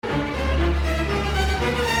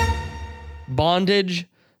bondage,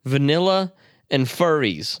 vanilla, and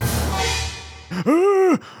furries.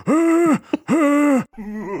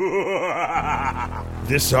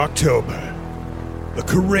 This October, a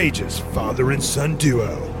courageous father and son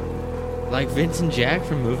duo. Like Vince and Jack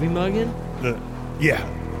from Movie Muggin'?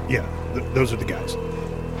 Those are the guys.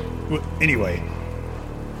 Well, anyway,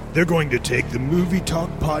 they're going to take the movie talk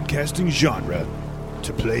podcasting genre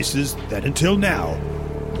to places that until now,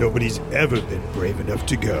 nobody's ever been brave enough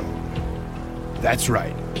to go. That's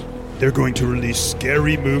right. They're going to release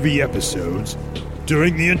scary movie episodes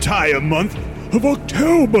during the entire month of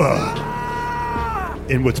October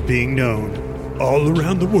in what's being known all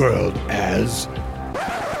around the world as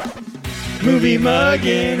Movie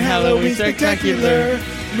Muggin' Halloween Spectacular.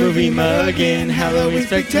 Movie Muggin' Halloween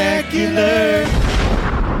Spectacular.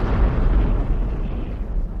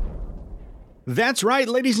 That's right,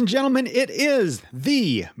 ladies and gentlemen, it is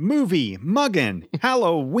the Movie Muggin'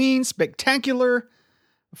 Halloween Spectacular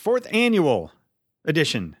 4th Annual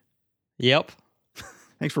Edition. Yep.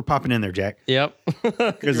 Thanks for popping in there, Jack. Yep.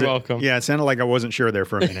 You're welcome. Yeah, it sounded like I wasn't sure there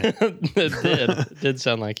for a minute. It did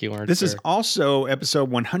sound like you weren't This sure. is also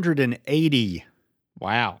episode 180.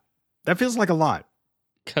 Wow. That feels like a lot.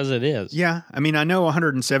 Because it is. Yeah, I mean, I know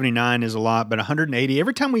 179 is a lot, but 180,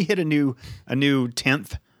 every time we hit a new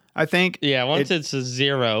 10th, I think. Yeah, once it's a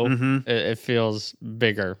zero, Mhm. it feels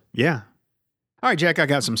bigger. Yeah. All right, Jack, I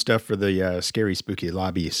got some stuff for the scary, spooky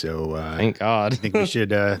lobby, so Thank God. think we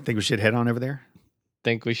should head on over there.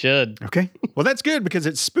 Think we should. Okay. Well, that's good because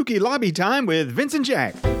it's spooky lobby time with Vince and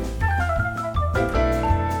Jack.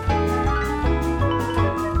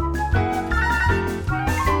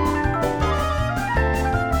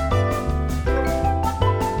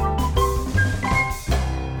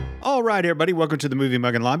 All right, everybody, welcome to the Movie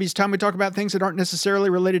Muggin' Lobby. It's time we talk about things that aren't necessarily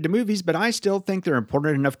related to movies, but I still think they're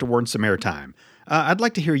important enough to warrant some airtime. I'd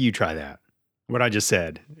like to hear you try that, what I just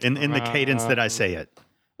said, in the cadence that I say it.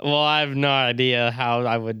 Well, I have no idea how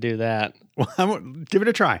I would do that. Well, give it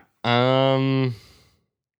a try. I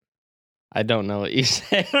don't know what you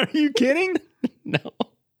said. Are you kidding? No.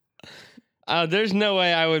 There's no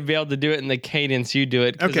way I would be able to do it in the cadence you do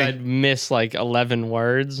it because Okay. I'd miss like 11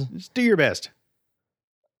 words. Just do your best.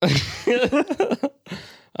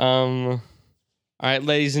 All right,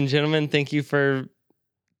 ladies and gentlemen, thank you for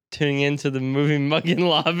tuning into the Movie Muggin'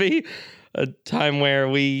 Lobby, a time where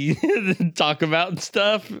we talk about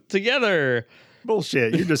stuff together.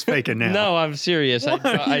 Bullshit. You're just faking now. No, I'm serious. What?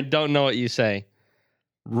 I don't know what you say.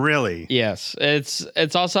 Really? Yes,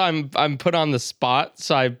 it's also I'm put on the spot,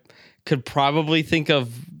 so I could probably think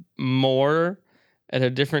of more at a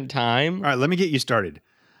different time. All right, let me get you started.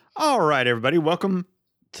 All right, everybody, welcome.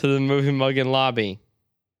 To the Movie Muggin' Lobby,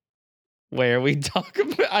 where we talk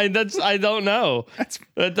about. I don't know.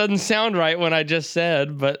 That doesn't sound right when I just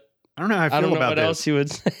said, but I don't know how I feel I don't know about what this. else you would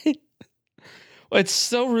say. Well, it's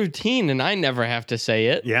so routine, and I never have to say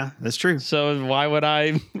it. Yeah, that's true. So why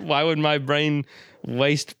would my brain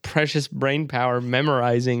waste precious brain power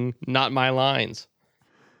memorizing not my lines?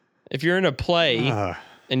 If you're in a play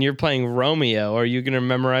and you're playing Romeo, are you going to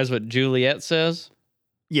memorize what Juliet says?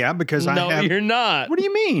 Yeah, because No, you're not. What do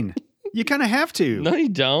you mean? You kind of have to. No, you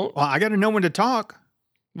don't. Well, I got to know when to talk.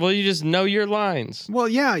 Well, you just know your lines. Well,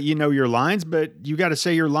 yeah, you know your lines, but you got to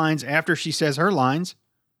say your lines after she says her lines.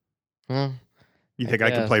 Well, You think I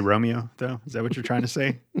can play Romeo, though? Is that what you're trying to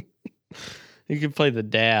say? you could play the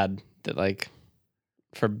dad that like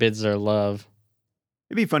forbids their love.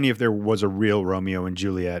 It'd be funny if there was a real Romeo and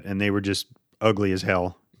Juliet and they were just ugly as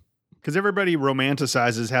hell. Because everybody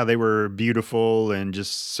romanticizes how they were beautiful and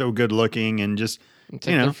just so good looking and just, It's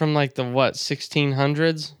like they're from like the what,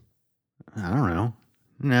 1600s? I don't know.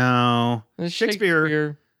 No.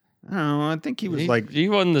 Shakespeare. Oh, I think he was he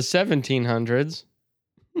wasn't the 1700s.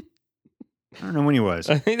 I don't know when he was.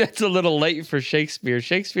 I think that's a little late for Shakespeare.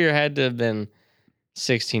 Shakespeare had to have been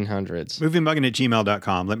 1600s.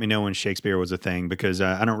 Moviemuggin@gmail.com. Let me know when Shakespeare was a thing because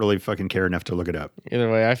I don't really fucking care enough to look it up.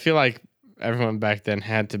 Either way, I feel like everyone back then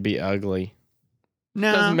had to be ugly.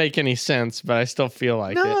 No. Doesn't make any sense, but I still feel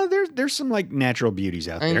like it. No, there's some like natural beauties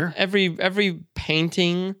out there. Every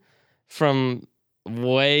painting from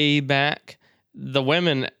way back,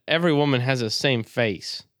 every woman has the same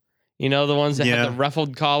face. You know, the ones that have the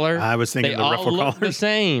ruffled collar? I was thinking they the all ruffled look collar. the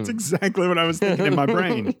same. That's exactly what I was thinking in my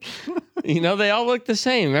brain. You know, they all look the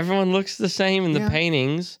same. Everyone looks the same in the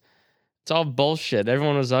paintings. It's all bullshit.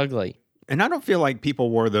 Everyone was ugly. And I don't feel like people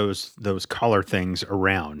wore those collar things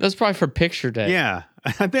around. That's probably for picture day. Yeah,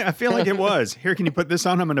 I feel like it was. Here, can you put this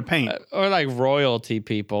on? I'm going to paint. Or like royalty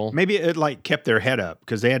people. Maybe it like kept their head up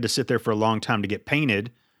because they had to sit there for a long time to get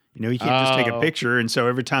painted. You know, you can't just take a picture. And so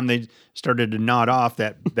every time they started to nod off,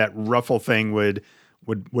 that ruffle thing would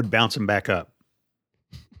bounce them back up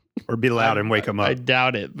or be loud and wake them up. I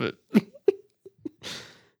doubt it, but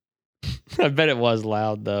I bet it was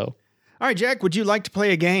loud though. All right, Jack, would you like to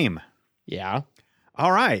play a game? Yeah.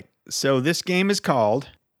 All right. So this game is called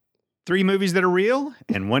 3 Movies That Are Real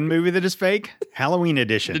and 1 Movie That Is Fake, Halloween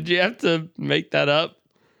edition. Did you have to make that up?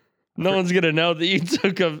 No one's going to know that you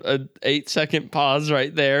took a 8-second pause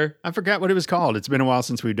right there. I forgot what it was called. It's been a while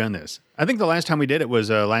since we've done this. I think the last time we did it was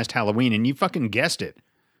last Halloween, and you fucking guessed it.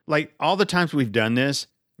 Like, all the times we've done this,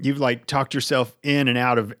 you've, like, talked yourself in and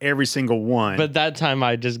out of every single one. But that time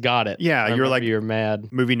I just got it. Yeah, you were like... You're mad.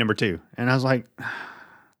 Movie number 2. And I was like...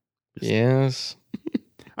 Yes.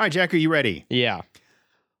 All right, Jack, are you ready? Yeah.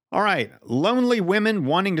 All right. Lonely women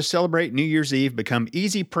wanting to celebrate New Year's Eve become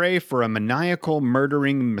easy prey for a maniacal,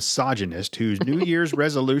 murdering misogynist whose New Year's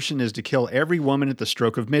resolution is to kill every woman at the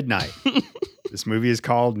stroke of midnight. This movie is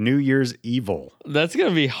called New Year's Evil. That's going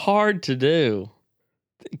to be hard to do.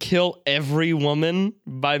 Kill every woman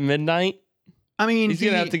by midnight? I mean... He's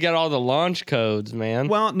going to have to get all the launch codes, man.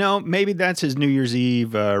 Well, no, maybe that's his New Year's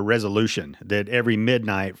Eve resolution, that every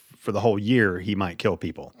midnight for the whole year he might kill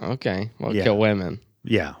people. Okay. Well, kill women.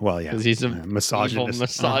 Yeah, well, yeah. Because he's a misogynist. Evil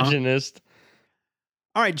misogynist.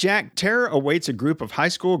 All right, Jack. Terror awaits a group of high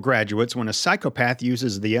school graduates when a psychopath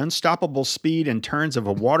uses the unstoppable speed and turns of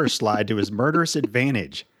a water slide to his murderous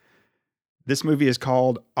advantage. This movie is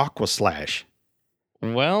called Aquaslash.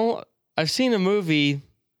 Well, I've seen a movie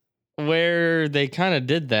where they kind of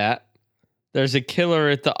did that. There's a killer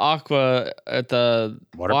at the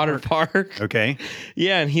water park. Okay.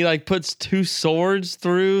 Yeah, and he like puts 2 swords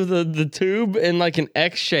through the tube in like an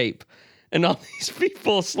X shape. And all these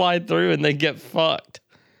people slide through and they get fucked.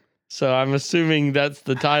 So I'm assuming that's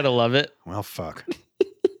the title of it. Well, fuck.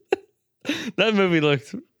 That movie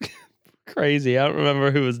looked crazy. I don't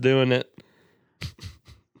remember who was doing it.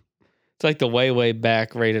 It's like the way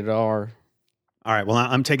back rated R. All right, well,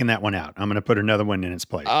 I'm taking that one out. I'm going to put another one in its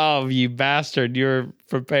place. Oh, you bastard. You're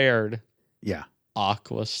prepared. Yeah.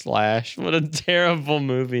 Aquaslash. What a terrible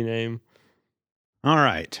movie name. All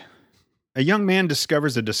right. A young man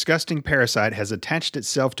discovers a disgusting parasite has attached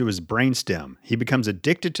itself to his brainstem. He becomes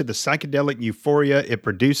addicted to the psychedelic euphoria it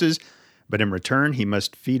produces, but in return, he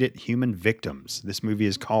must feed it human victims. This movie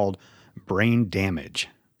is called Brain Damage.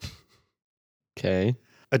 Okay.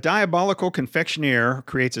 A diabolical confectioner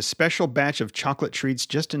creates a special batch of chocolate treats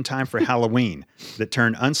just in time for Halloween that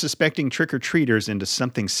turn unsuspecting trick-or-treaters into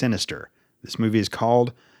something sinister. This movie is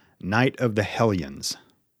called Night of the Hellions.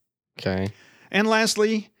 Okay. And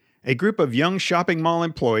lastly, a group of young shopping mall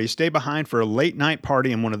employees stay behind for a late-night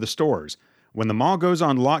party in one of the stores. When the mall goes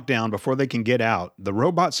on lockdown before they can get out, the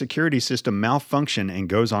robot security system malfunctions and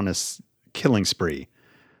goes on a killing spree.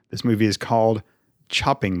 This movie is called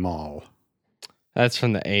Chopping Mall. That's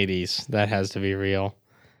from the 80s. That has to be real.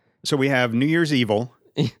 So we have New Year's Evil.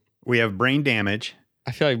 We have Brain Damage.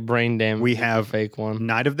 I feel like Brain Damage we is have a fake one.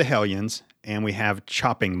 Night of the Hellions. And we have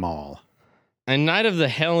Chopping Mall. And Night of the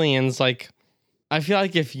Hellions, like, I feel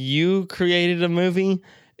like if you created a movie,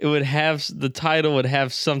 it would have, the title would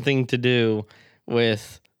have something to do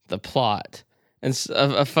with the plot. And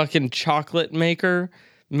a fucking chocolate maker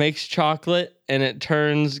makes chocolate and it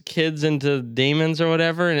turns kids into demons or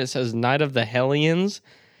whatever, and it says Night of the Hellions.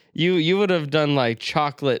 You would have done like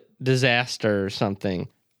Chocolate Disaster or something.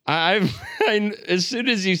 I as soon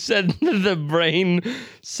as you said the brain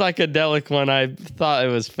psychedelic one, I thought it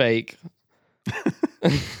was fake.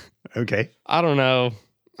 Okay. I don't know.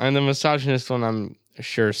 And the misogynist one, I'm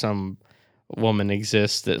sure some woman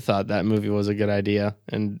exists that thought that movie was a good idea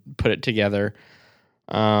and put it together.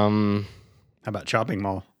 How about Chopping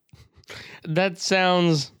Mall? That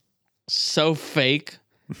sounds so fake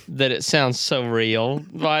that it sounds so real.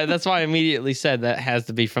 That's why I immediately said that has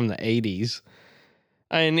to be from the 80s.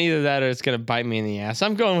 I mean, either that or it's going to bite me in the ass.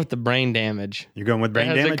 I'm going with the Brain Damage. You're going with Brain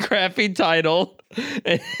Damage? It has a crappy title,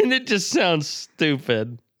 and it just sounds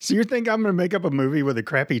stupid. So you think I'm going to make up a movie with a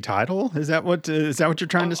crappy title? Is that what you're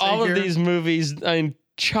trying to say All here? of these movies, I mean,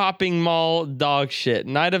 Chopping Mall, dog shit.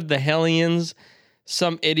 Night of the Hellions,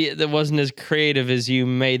 some idiot that wasn't as creative as you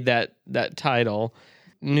made that title.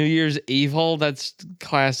 New Year's Evil, that's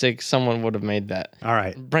classic. Someone would have made that. All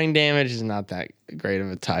right. Brain Damage is not that great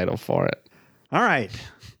of a title for it. All right.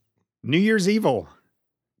 New Year's Evil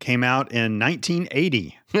came out in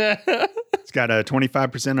 1980. It's got a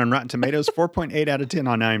 25% on Rotten Tomatoes, 4.8 out of 10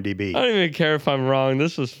 on IMDb. I don't even care if I'm wrong.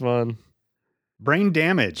 This was fun. Brain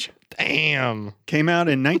Damage. Damn. Came out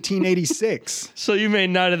in 1986. So you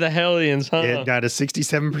made Night of the Hellions, huh? It got a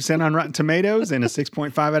 67% on Rotten Tomatoes and a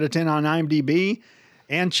 6.5 out of 10 on IMDb.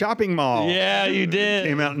 and Chopping Mall. Yeah, you did.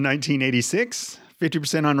 Came out in 1986.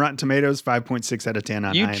 50% on Rotten Tomatoes, 5.6 out of 10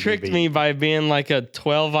 on You IMDb. tricked me by being like a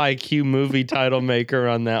 12 IQ movie title maker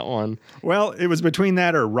on that one. Well, it was between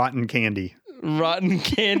that or Rotten Candy. Rotten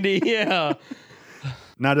Candy, yeah.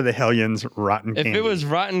 Not of the Hellions, Rotten Candy. If it was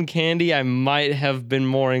Rotten Candy, I might have been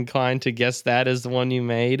more inclined to guess that as the one you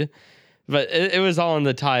made. But it was all in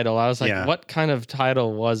the title. I was like, what kind of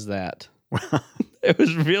title was that? It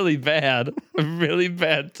was really bad. A really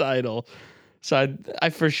bad title. So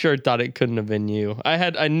I for sure thought it couldn't have been you.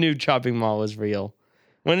 I knew Chopping Mall was real.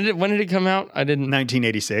 When did it come out? I didn't.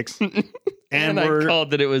 1986. and I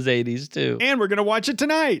called that it was 80s too. And we're gonna watch it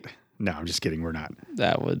tonight. No, I'm just kidding. We're not.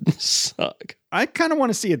 That would suck. I kind of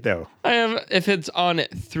want to see it though. I have if it's on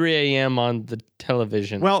at 3 a.m. on the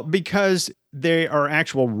television. Well, because they are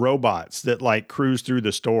actual robots that like cruise through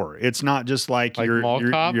the store. It's not just like you're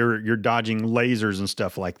dodging lasers and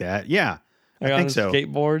stuff like that. Yeah. I think so.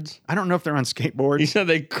 Skateboards? I don't know if they're on skateboards. You said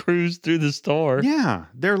they cruise through the store. Yeah,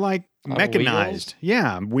 they're like mechanized.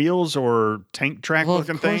 Yeah, wheels or tank track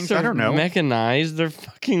looking things. I don't know. Mechanized. They're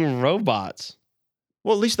fucking robots.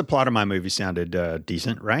 Well, at least the plot of my movie sounded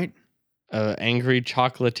decent, right? Angry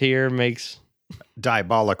chocolatier makes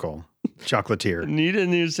diabolical chocolatier. You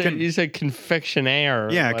didn't even say you said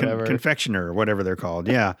confectionaire. Yeah, confectioner, whatever they're called.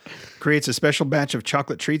 Yeah, creates a special batch of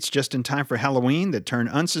chocolate treats just in time for Halloween that turn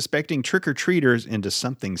unsuspecting trick-or-treaters into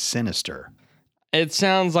something sinister. It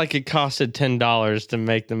sounds like it costed $10 to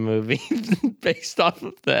make the movie based off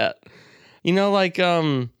of that. You know, like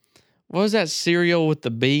what was that cereal with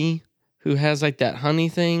the bee who has like that honey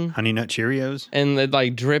thing? Honey Nut Cheerios, and it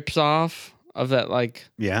like drips off of that like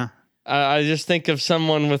yeah. I just think of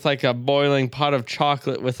someone with like a boiling pot of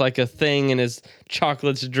chocolate with like a thing and his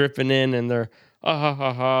chocolate's dripping in and they're,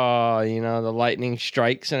 you know, the lightning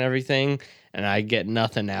strikes and everything. And I get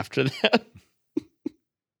nothing after that.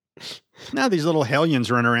 Now these little hellions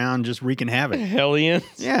run around just wreaking havoc. Hellions?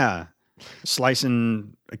 Yeah.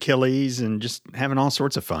 Slicing Achilles and just having all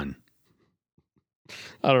sorts of fun.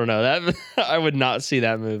 I don't know. That I would not see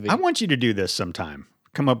that movie. I want you to do this sometime.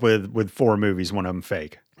 Come up with 4 movies, one of them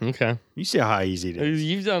fake. Okay. You see how easy it is.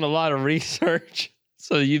 You've done a lot of research,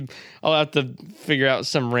 so I'll have to figure out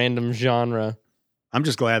some random genre. I'm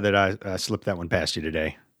just glad that I slipped that one past you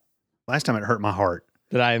today. Last time it hurt my heart.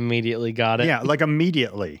 That I immediately got it. Yeah, like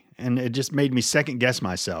immediately. And it just made me second guess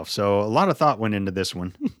myself. So a lot of thought went into this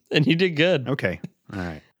one. And you did good. Okay. All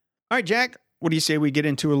right. All right, Jack. What do you say we get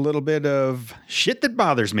into a little bit of shit that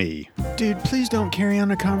bothers me? Dude, please don't carry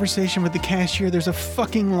on a conversation with the cashier. There's a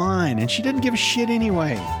fucking line, and she doesn't give a shit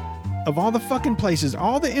anyway. Of all the fucking places,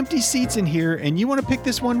 all the empty seats in here, and you want to pick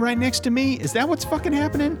this one right next to me? Is that what's fucking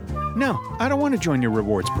happening? No, I don't want to join your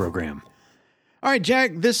rewards program. All right,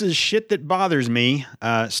 Jack, this is shit that bothers me,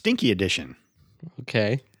 Stinky Edition.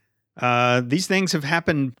 Okay. These things have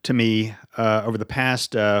happened to me over the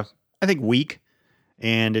past, I think, week.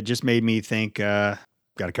 And it just made me think, got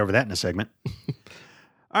to cover that in a segment.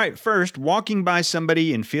 All right, first, walking by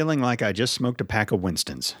somebody and feeling like I just smoked a pack of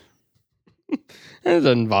Winstons. It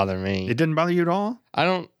doesn't bother me. It didn't bother you at all?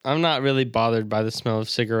 I'm not really bothered by the smell of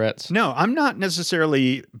cigarettes. No, I'm not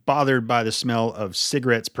necessarily bothered by the smell of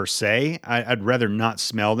cigarettes per se. I'd rather not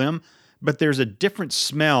smell them. But there's a different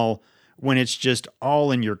smell when it's just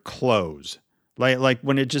all in your clothes. Like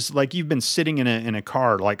when it just like you've been sitting in a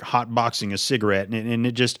car like hot boxing a cigarette and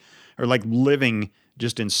it just or like living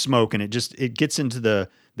just in smoke and it gets into the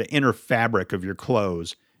inner fabric of your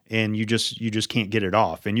clothes and you just can't get it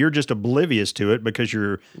off and you're just oblivious to it because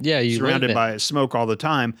you're surrounded by smoke all the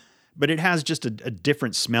time. But it has just a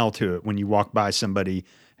different smell to it when you walk by somebody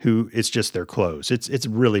who it's just their clothes. It's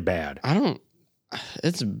really bad.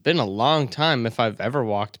 It's been a long time if I've ever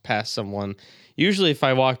walked past someone. Usually if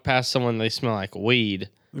I walk past someone, they smell like weed,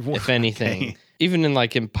 if anything. Okay. Even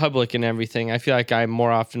in public and everything, I feel like I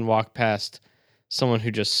more often walk past someone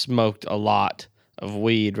who just smoked a lot of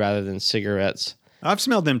weed rather than cigarettes. I've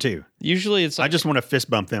smelled them too. Usually it's like, I just want to fist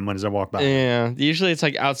bump them as I walk by. Yeah. Usually it's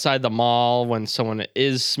like outside the mall when someone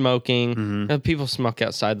is smoking. Mm-hmm. People smoke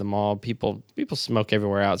outside the mall. People smoke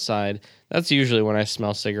everywhere outside. That's usually when I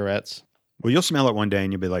smell cigarettes. Well, you'll smell it one day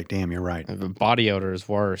and you'll be like, damn, you're right. The body odor is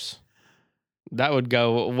worse. That would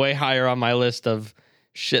go way higher on my list of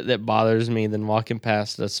shit that bothers me than walking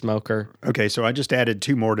past a smoker. Okay, so I just added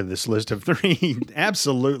 2 more to this list of 3.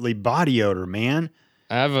 Absolutely body odor, man.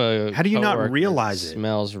 I have a How do you not realize it?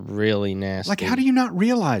 Smells really nasty. Like, how do you not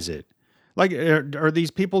realize it? Like, are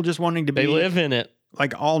these people just wanting to be... They live in it.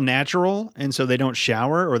 Like, all natural, and so they don't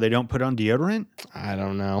shower or they don't put on deodorant? I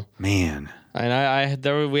don't know. Man.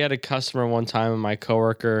 And we had a customer one time, and my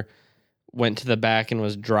coworker went to the back and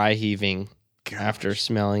was dry heaving after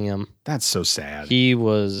smelling him. That's so sad. He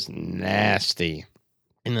was nasty.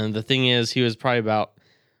 And then the thing is, he was probably about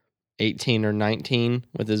 18 or 19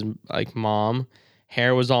 with his like mom.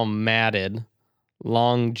 Hair was all matted.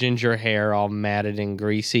 Long ginger hair, all matted and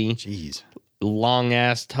greasy. Jeez. Long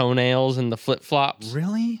ass toenails and the flip flops.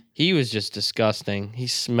 Really? He was just disgusting. He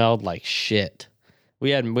smelled like shit.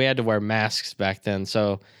 We had to wear masks back then,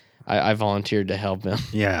 so I volunteered to help him.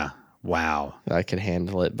 Yeah. Wow. I could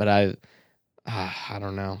handle it, but I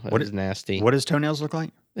don't know. It was nasty. What does toenails look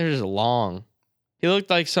like? They're just long. He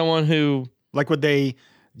looked like someone who. Like, would they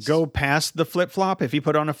go past the flip flop if you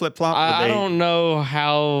put on a flip flop? I don't know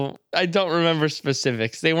how. I don't remember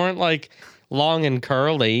specifics. They weren't like long and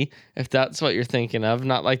curly, if that's what you're thinking of.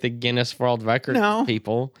 Not like the Guinness World Record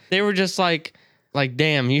people. They were just like,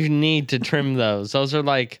 damn, you need to trim those. Those are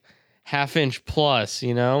like half-inch plus,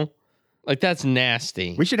 you know? Like, that's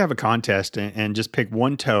nasty. We should have a contest and just pick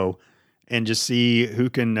one toe and just see who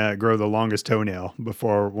can grow the longest toenail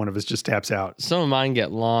before one of us just taps out. Some of mine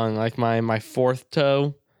get long, like my fourth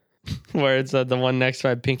toe, where it's the one next to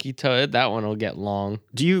my pinky toe. That one will get long.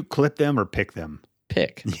 Do you clip them or pick them?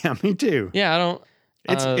 Pick. Yeah, me too. Yeah, I don't.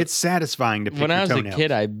 It's satisfying to pick when I was toenails. a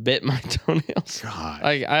kid, I bit my toenails. God.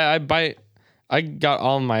 Like I bite. I got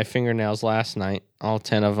all my fingernails last night, all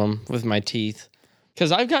 10 of them, with my teeth,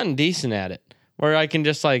 because I've gotten decent at it, where I can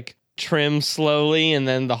just like trim slowly and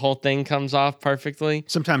then the whole thing comes off perfectly.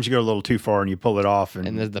 Sometimes you go a little too far and you pull it off,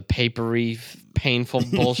 and the papery, painful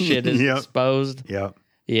bullshit is exposed. Yep.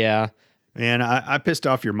 Yeah. And I pissed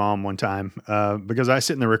off your mom one time because I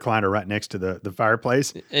sit in the recliner right next to the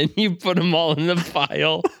fireplace. And you put them all in the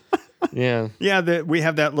file. Yeah. Yeah, we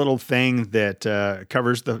have that little thing that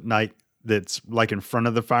covers the night that's like in front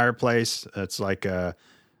of the fireplace. It's like a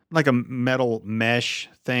metal mesh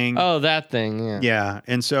thing. Oh, that thing, yeah. Yeah,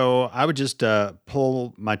 and so I would just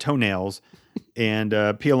pull my toenails and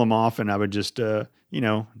peel them off, and I would just, do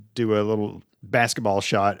a little basketball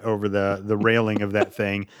shot over the railing of that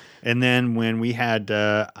thing. And then when we had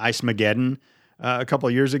Ice-Mageddon a couple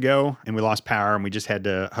of years ago, and we lost power, and we just had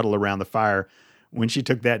to huddle around the fire, when she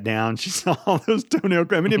took that down, she saw all those toenails.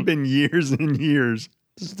 I mean, it had been years and years.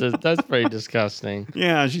 That's pretty disgusting.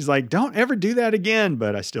 Yeah, she's like, don't ever do that again,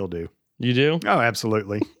 but I still do. You do? Oh,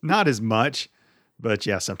 absolutely. Not as much, but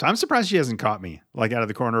yeah, sometimes. I'm surprised she hasn't caught me, like out of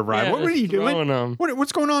the corner of her eye. Yeah, What are you doing?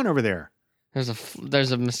 What's going on over there?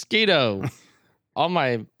 There's a mosquito. All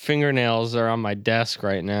my fingernails are on my desk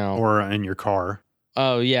right now. Or in your car.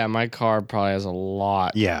 Oh, yeah, my car probably has a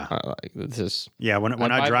lot. Yeah. Yeah, when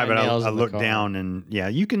I drive it, I look down, and yeah,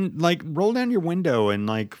 you can like roll down your window and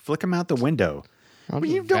like flick them out the window. I'll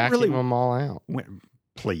just vacuum them all out.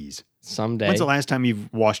 Please. Someday. When's the last time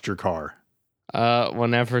you've washed your car?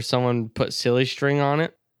 Whenever someone put silly string on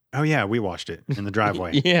it. Oh, yeah, we washed it in the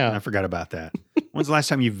driveway. Yeah. I forgot about that. When's the last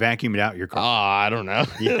time you vacuumed out your car? Oh, I don't know.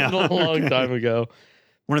 Yeah. A long time ago.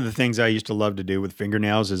 One of the things I used to love to do with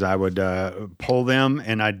fingernails is I would pull them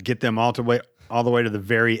and I'd get them all the way to the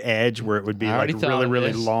very edge where it would be like really,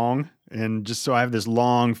 really long. And just so I have this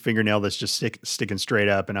long fingernail that's just sticking straight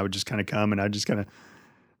up, and I would just kind of come and I'd just kind of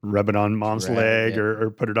rub it on mom's leg or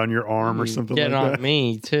put it on your arm or something like that. Get on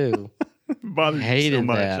me too. Bothered Hated you so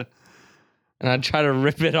much. that. And I'd try to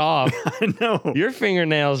rip it off. I know. Your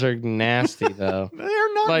fingernails are nasty though.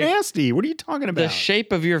 They're not nasty. What are you talking about? The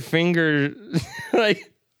shape of your finger,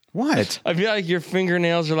 like what? I feel like your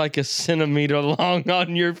fingernails are like a centimeter long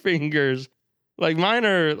on your fingers. Like mine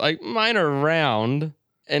are round.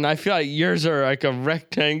 And I feel like yours are like a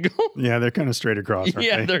rectangle. Yeah, they're kind of straight across.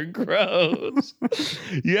 Yeah, they're gross.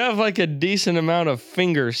 You have like a decent amount of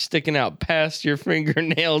fingers sticking out past your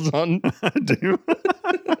fingernails on. I do.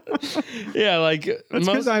 Yeah, like that's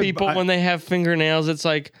most people, when they have fingernails, it's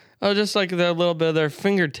like, oh, just like the little bit of their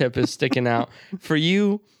fingertip is sticking out. For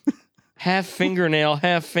you, half fingernail,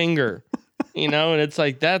 half finger. And it's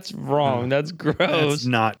like, that's wrong. That's gross. That's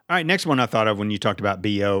not. All right, next one I thought of when you talked about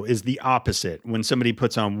BO is the opposite. When somebody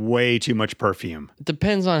puts on way too much perfume. It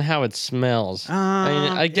depends on how it smells.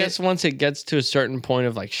 I guess once it gets to a certain point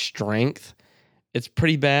of like strength, it's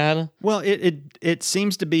pretty bad. Well, it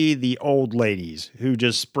seems to be the old ladies who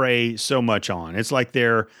just spray so much on. It's like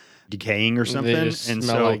they're decaying or something. They just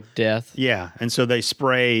smell like death. Yeah, and so they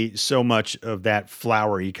spray so much of that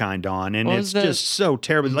flowery kind on, and it's just so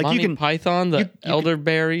terrible. Like Monty Python, the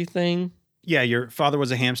elderberry thing. Yeah, your father was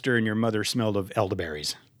a hamster, and your mother smelled of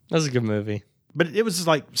elderberries. That's a good movie. But it was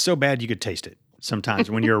like so bad you could taste it sometimes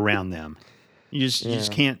when you're around them. You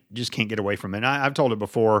just can't get away from it. And I've told it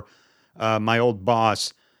before. My old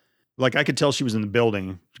boss, Like I could tell she was in the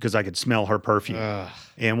building because I could smell her perfume. Ugh.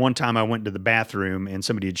 And one time I went to the bathroom and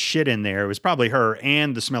somebody had shit in there. It was probably her,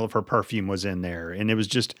 and the smell of her perfume was in there. And it was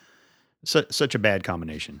just such a bad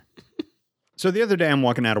combination. So the other day I'm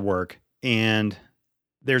walking out of work and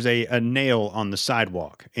there's a nail on the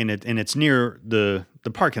sidewalk and it's near the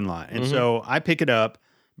parking lot. And so I pick it up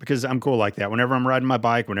because I'm cool like that. Whenever I'm riding my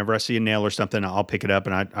bike, whenever I see a nail or something, I'll pick it up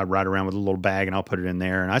and I ride around with a little bag and I'll put it in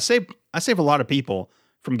there. And I save a lot of people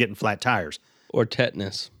from getting flat tires. Or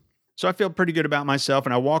tetanus. So I feel pretty good about myself,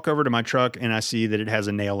 and I walk over to my truck and I see that it has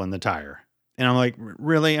a nail in the tire. And I'm like,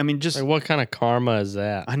 really? I mean, just... Like, what kind of karma is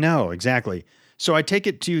that? I know, exactly. So I take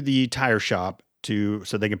it to the tire shop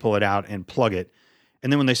so they can pull it out and plug it.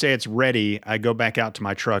 And then when they say it's ready, I go back out to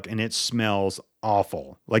my truck and it smells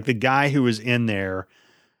awful. Like the guy who was in there,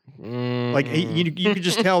 like you could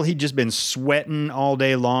just tell he'd just been sweating all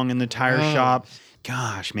day long in the tire shop.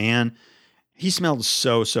 Gosh, man. He smelled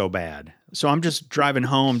so bad. So I'm just driving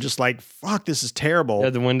home just like, fuck, this is terrible. You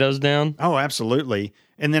had the windows down? Oh, absolutely.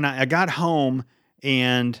 And then I got home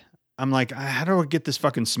and I'm like, how do I get this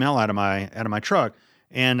fucking smell out of my truck?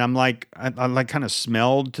 And I'm like, I like kind of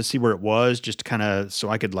smelled to see where it was just to kind of, so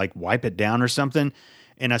I could like wipe it down or something.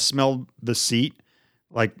 And I smelled the seat,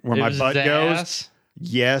 like where my butt goes. Ass?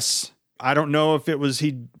 Yes. I don't know if it was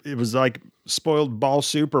like spoiled ball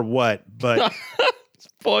soup or what, but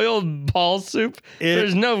Spoiled ball soup?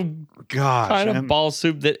 There's no kind of ball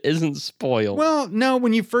soup that isn't spoiled. Well, no,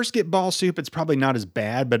 when you first get ball soup, it's probably not as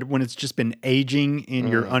bad, but when it's just been aging in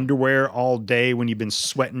your underwear all day, when you've been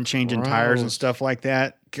sweating, changing tires and stuff like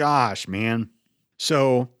that, gosh, man.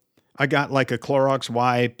 So I got like a Clorox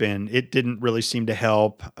wipe and it didn't really seem to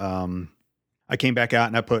help. I came back out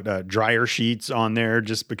and I put dryer sheets on there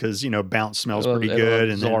just because, Bounce smells pretty good.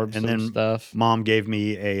 And then stuff. Mom gave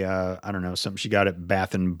me I don't know, something she got at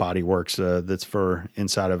Bath and Body Works that's for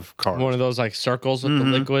inside of cars. One of those like circles with the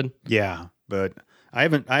liquid. Yeah, but I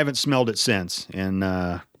haven't smelled it since. And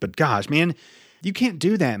but gosh, man, you can't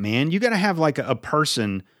do that, man. You got to have like a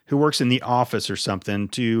person who works in the office or something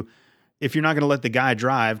to, if you're not going to let the guy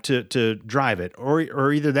drive, to drive it,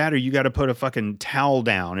 or either that, or you got to put a fucking towel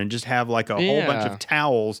down and just have like a whole bunch of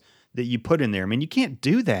towels that you put in there. I mean, you can't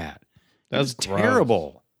do that. That's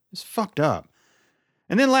terrible. It's fucked up.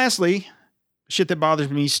 And then lastly, shit that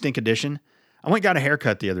bothers me, stink edition. I went and got a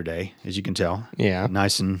haircut the other day, as you can tell. Yeah,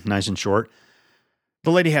 nice and short.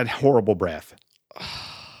 The lady had horrible breath.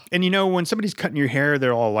 And when somebody's cutting your hair,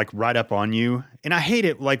 they're all like right up on you. And I hate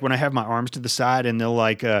it like when I have my arms to the side and they'll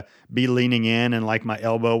like be leaning in and like my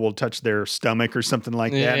elbow will touch their stomach or something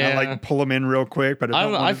like that. Yeah. And I like pull them in real quick, but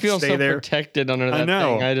I feel stay so there. Protected under that I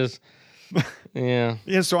know. thing. I just, yeah.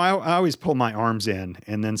 Yeah, so I always pull my arms in.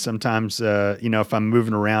 And then sometimes, if I'm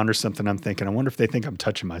moving around or something, I'm thinking, I wonder if they think I'm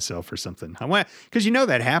touching myself or something. Because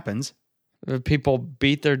that happens. People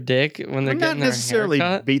beat their dick when they're getting their necessarily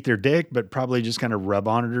haircut? beat their dick, but probably just kind of rub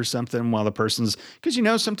on it or something while the person's,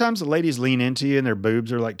 because sometimes the ladies lean into you and their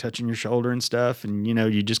boobs are like touching your shoulder and stuff, and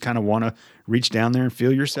you just kind of want to reach down there and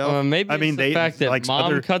feel yourself. Maybe it's the fact that like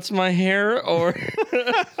Mom cuts my hair, or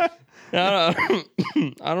I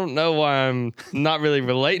don't know why I'm not really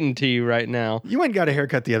relating to you right now. You went and got a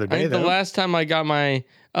haircut the other day, the last time I got my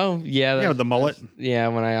the mullet.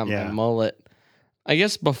 When I got my mullet. I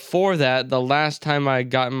guess before that, the last time I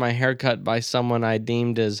got my hair cut by someone I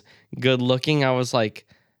deemed as good looking, I was like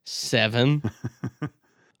 7.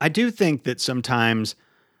 I do think that sometimes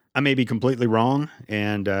I may be completely wrong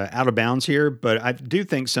and out of bounds here, but I do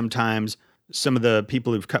think sometimes some of the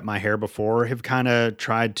people who've cut my hair before have kind of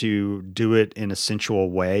tried to do it in a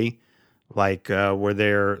sensual way, like where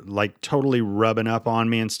they're like totally rubbing up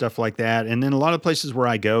on me and stuff like that. And then a lot of places where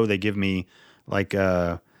I go, they give me like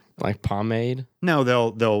pomade. No,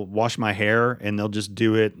 they'll wash my hair and they'll just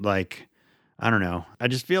do it like, I don't know. I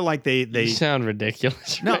just feel like they You sound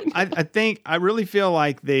ridiculous. No, right I really feel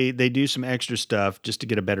like they do some extra stuff just to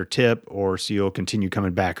get a better tip, or so you'll continue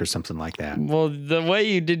coming back or something like that. Well, the way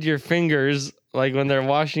you did your fingers, like when they're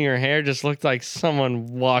washing your hair, just looked like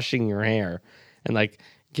someone washing your hair and like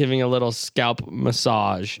giving a little scalp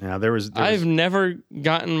massage. Yeah, there was I've never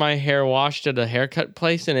gotten my hair washed at a haircut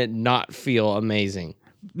place and it not feel amazing.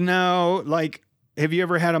 No, like, have you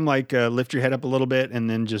ever had them like lift your head up a little bit and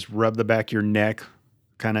then just rub the back of your neck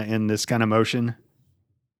kind of in this kind of motion?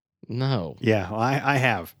 No. Yeah, well, I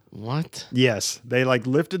have. What? Yes. They like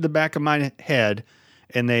lifted the back of my head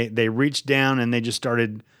and they reached down and they just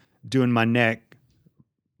started doing my neck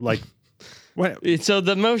like what? So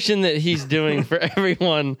the motion that he's doing for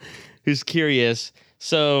everyone who's curious.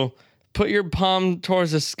 So put your palm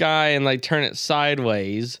towards the sky and like turn it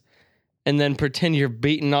sideways. And then pretend you're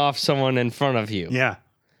beating off someone in front of you. Yeah.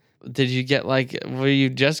 Did you get like, were you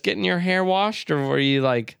just getting your hair washed or were you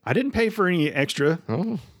like, I didn't pay for any extra.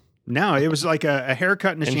 oh, No, it was like a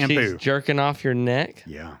haircut and a and shampoo. she's jerking off your neck?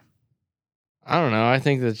 Yeah. I don't know. I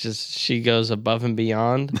think that's just, she goes above and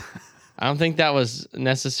beyond. I don't think that was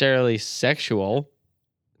necessarily sexual.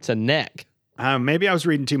 It's a neck. Maybe I was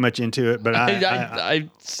reading too much into it, but I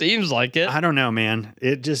seems like it. I don't know, man.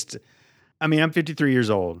 It just, I mean, I'm 53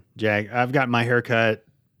 years old, Jack. I've got my hair cut.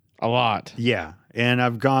 A lot. Yeah. And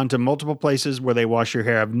I've gone to multiple places where they wash your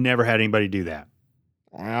hair. I've never had anybody do that.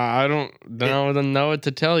 I don't know what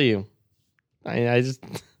to tell you. I just,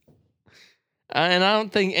 and I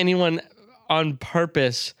don't think anyone on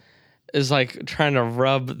purpose is like trying to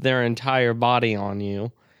rub their entire body on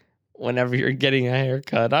you whenever you're getting a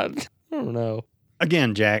haircut. I don't know.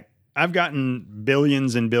 Again, Jack, I've gotten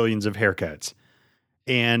billions and billions of haircuts.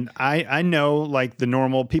 And I know like the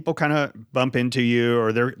normal people kind of bump into you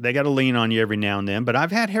or they got to lean on you every now and then. But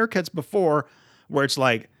I've had haircuts before where it's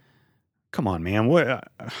like, come on, man. What?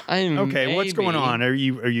 What's going on? Are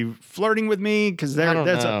you flirting with me? Because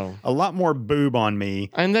that's a lot more boob on me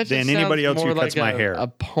than anybody else who cuts my hair. A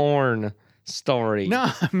porn story.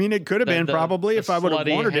 No, I mean it could have been probably if I would have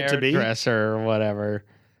wanted it to be. Dresser or whatever.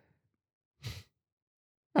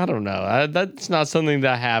 I don't know. That's not something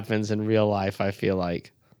that happens in real life, I feel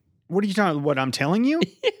like. What are you talking? What I'm telling you?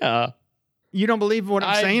 Yeah. You don't believe what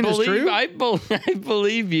I'm saying is true? I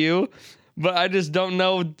believe you, but I just don't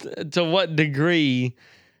know to what degree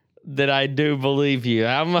that I do believe you.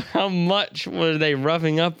 How much were they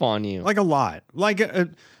roughing up on you? Like a lot. Like,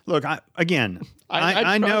 look, I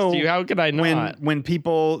trust know you. How could I not? When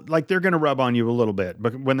people, like, they're going to rub on you a little bit,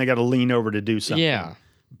 but when they got to lean over to do something. Yeah.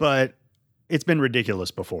 But it's been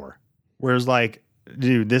ridiculous before. Whereas, like,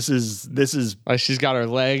 dude, this is like she's got her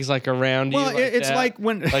legs like around you. Well, it's that. like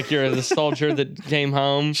when like you're the soldier that came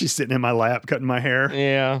home. She's sitting in my lap cutting my hair.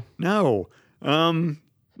 Yeah. No.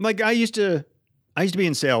 Like I used to be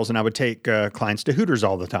in sales and I would take clients to Hooters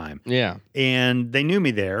all the time. Yeah. And they knew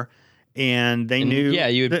me there. And they knew,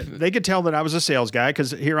 they could tell that I was a sales guy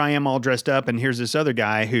because here I am all dressed up, and here's this other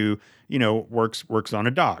guy who, works on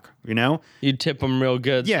a dock. You'd tip them real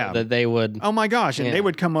good, yeah, so that they would. Oh my gosh! And they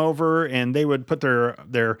would come over and they would put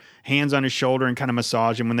their hands on his shoulder and kind of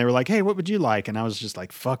massage him when they were like, "Hey, what would you like?" And I was just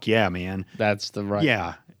like, "Fuck yeah, man!" That's the right.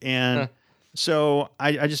 Yeah, and so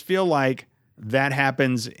I just feel like that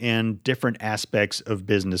happens in different aspects of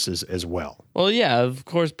businesses as well. Well, yeah, of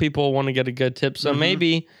course, people want to get a good tip, so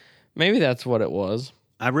maybe that's what it was.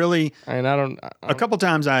 I don't. A couple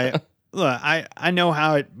times I know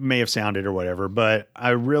how it may have sounded or whatever, but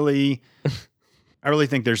I really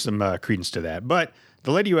think there's some credence to that. But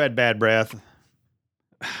the lady who had bad breath,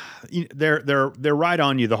 they're right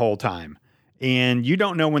on you the whole time, and you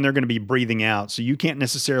don't know when they're going to be breathing out, so you can't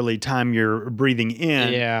necessarily time your breathing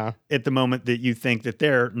in at the moment that you think that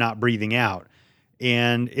they're not breathing out.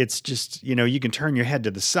 And it's just, you can turn your head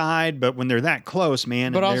to the side, but when they're that close,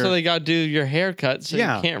 man. But also they got to do your haircut, so you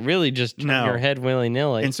can't really just turn your head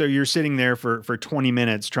willy-nilly. And so you're sitting there for 20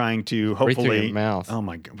 minutes trying to hopefully. Breathe through your mouth. Oh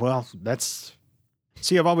my God. Well,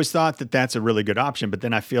 see, I've always thought that that's a really good option, but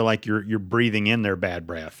then I feel like you're breathing in their bad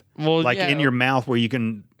breath. Well, like in your mouth where you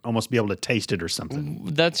can almost be able to taste it or something.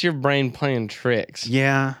 That's your brain playing tricks.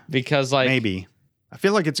 Yeah. Because like. Maybe. I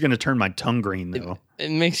feel like it's going to turn my tongue green though.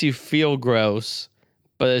 It makes you feel gross.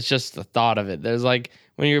 But it's just the thought of it. There's like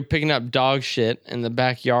when you're picking up dog shit in the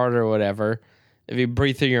backyard or whatever, if you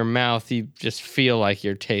breathe through your mouth, you just feel like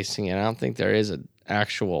you're tasting it. I don't think there is an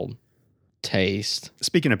actual taste.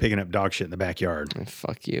 Speaking of picking up dog shit in the backyard.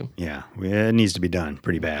 Fuck you. Yeah. It needs to be done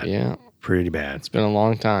pretty bad. Yeah. Pretty bad. It's been a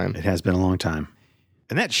long time. It has been a long time.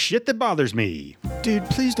 And that's shit that bothers me. Dude,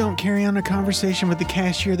 please don't carry on a conversation with the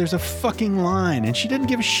cashier. There's a fucking line, and she doesn't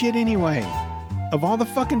give a shit anyway. Of all the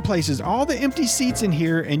fucking places, all the empty seats in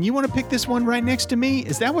here, and you want to pick this one right next to me?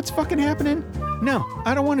 Is that what's fucking happening? No,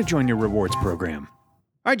 I don't want to join your rewards program.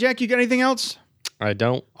 All right, Jack, you got anything else? I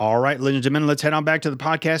don't. All right, ladies and gentlemen, let's head on back to the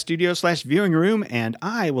podcast studio / viewing room, and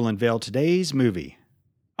I will unveil today's movie.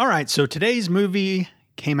 All right, so today's movie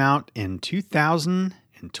came out in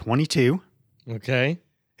 2022. Okay.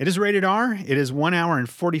 It is rated R. It is 1 hour and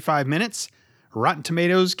 45 minutes. Rotten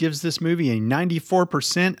Tomatoes gives this movie a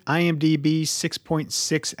 94%, IMDb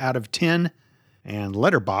 6.6 out of 10, and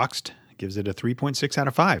Letterboxd gives it a 3.6 out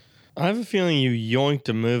of 5. I have a feeling you yoinked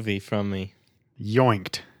a movie from me.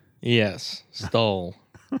 Yoinked. Yes, stole.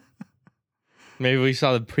 Maybe we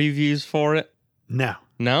saw the previews for it? No.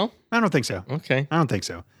 No? I don't think so. Okay. I don't think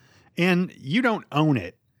so. And you don't own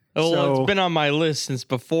it. Well, it's been on my list since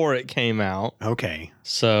before it came out. Okay.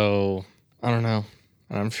 So, I don't know.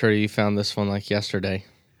 I'm sure you found this one like yesterday.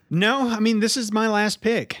 No, I mean, this is my last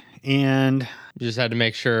pick. And You just had to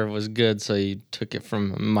make sure it was good, so you took it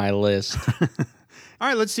from my list. all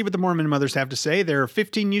right, let's see what the Mormon mothers have to say. There are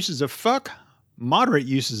 15 uses of fuck, moderate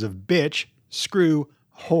uses of bitch, screw,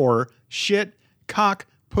 whore, shit, cock,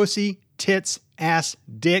 pussy, tits, ass,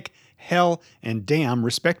 dick, hell, and damn,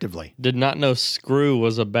 respectively. Did not know screw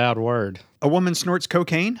was a bad word. A woman snorts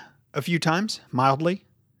cocaine a few times, mildly.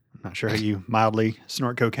 I'm not sure how you mildly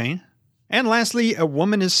snort cocaine. And lastly, a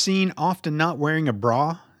woman is seen often not wearing a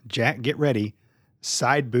bra. Jack, get ready.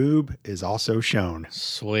 Side boob is also shown.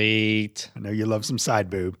 Sweet. I know you love some side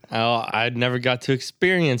boob. Oh, I never got to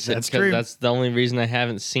experience it. That's 'cause true. That's the only reason I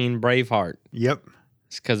haven't seen Braveheart. Yep.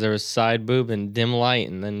 It's because there was side boob and dim light,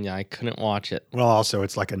 and then I couldn't watch it Well, also,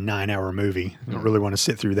 it's like a 9-hour movie. I don't really want to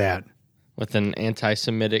sit through that. with an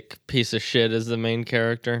anti-Semitic piece of shit as the main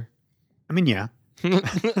character. I mean, yeah.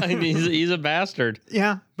 I mean, he's a bastard.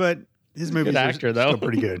 Yeah, but his movies actor, are though. still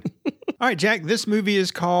pretty good. All right, Jack, this movie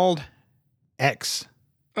is called X.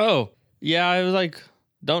 Oh, yeah, I was like,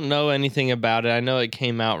 don't know anything about it. I know it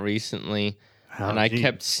came out recently, and I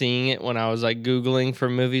kept seeing it when I was like Googling for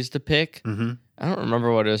movies to pick. Mm-hmm. I don't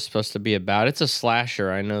remember what it was supposed to be about. It's a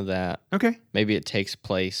slasher, I know that. Okay. Maybe it takes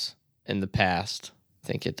place in the past. I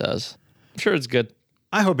think it does. I'm sure it's good.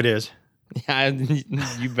 I hope it is. Yeah,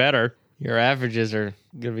 you better. Your averages are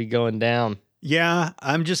going to be going down. Yeah,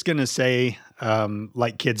 I'm just going to say,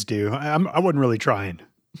 like kids do, I wasn't really trying.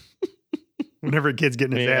 Whenever a kid's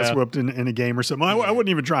getting his ass whooped in a game or something, I wasn't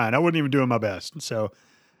even trying. I wasn't even doing my best. So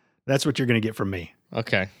that's what you're going to get from me.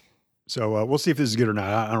 Okay. So we'll see if this is good or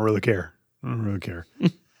not. I don't really care. I don't really care. All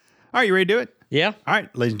right, you ready to do it? Yeah. All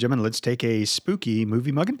right, ladies and gentlemen, let's take a spooky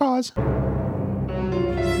movie mug and pause.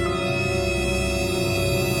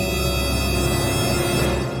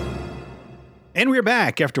 And we're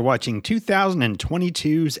back after watching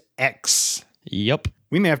 2022's X. Yep.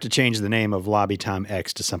 We may have to change the name of Lobby Time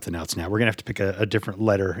X to something else now. We're going to have to pick a different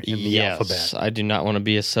letter in the alphabet. I do not want to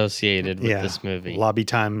be associated with this movie. Lobby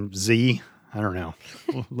Time Z. I don't know.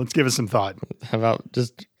 Let's give it some thought. How about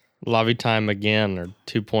just Lobby Time Again or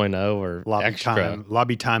 2.0 or Extra?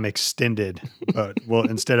 Lobby Time Extended. But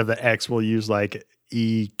instead of the X, we'll use like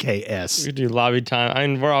EKS. We do Lobby Time. I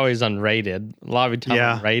mean, we're always unrated. Lobby Time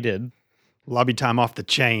unrated. Lobby Time Off the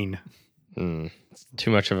Chain. It's too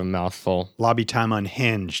much of a mouthful. Lobby Time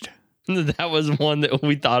Unhinged. That was one that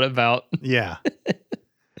we thought about. Yeah.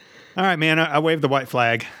 All right, man. I waved the white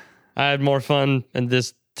flag. I had more fun in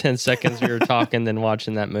this 10 seconds we were talking than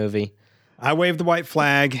watching that movie. I waved the white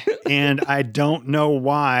flag, and I don't know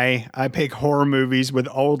why I pick horror movies with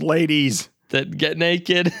old ladies. That get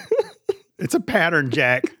naked. It's a pattern,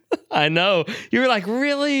 Jack. I know. You were like,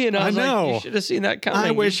 really? And I was know. like, you should have seen that coming.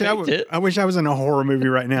 I wish I was in a horror movie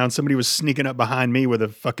right now and somebody was sneaking up behind me with a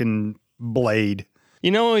fucking blade.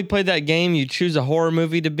 You know when we played that game, you choose a horror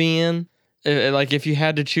movie to be in? Like if you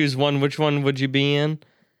had to choose one, which one would you be in?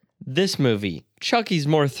 This movie. Chucky's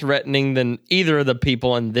more threatening than either of the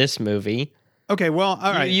people in this movie. Okay, well,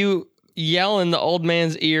 all right. You yell in the old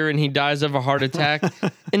man's ear and he dies of a heart attack.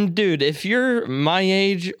 And dude, if you're my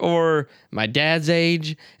age or my dad's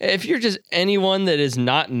age, if you're just anyone that is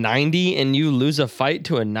not 90 and you lose a fight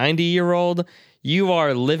to a 90-year-old, you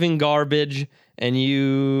are living garbage and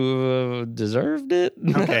you deserved it.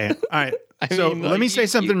 Okay, all right. Let me say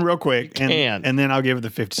something real quick and then I'll give it the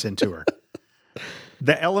 50 cent to her.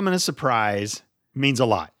 The element of surprise means a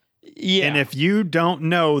lot. Yeah. And if you don't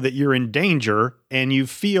know that you're in danger and you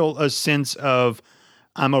feel a sense of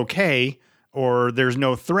I'm okay or there's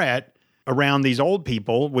no threat around these old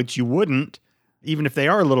people, which you wouldn't, even if they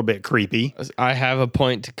are a little bit creepy. I have a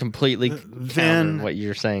point to completely counter what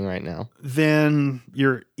you're saying right now. Then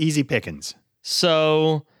you're easy pickings.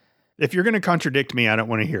 So if you're going to contradict me, I don't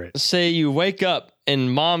want to hear it. Say you wake up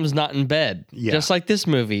and mom's not in bed. Yeah. Just like this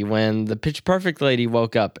movie when the Pitch Perfect lady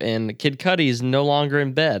woke up and Kid Cudi's no longer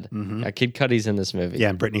in bed. Mm-hmm. Kid Cudi's in this movie. Yeah,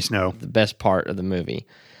 and Brittany Snow. The best part of the movie.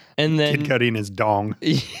 And then Kid Cudi and his dong.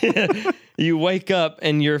 You wake up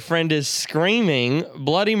and your friend is screaming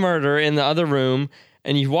bloody murder in the other room.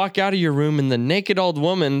 And you walk out of your room and the naked old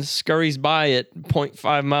woman scurries by at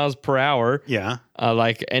 0.5 miles per hour. Yeah.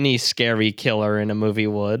 Like any scary killer in a movie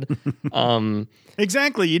would.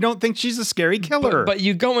 Exactly. You don't think she's a scary killer. But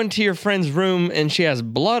you go into your friend's room and she has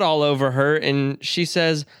blood all over her. And she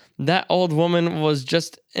says, that old woman was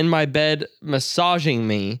just in my bed massaging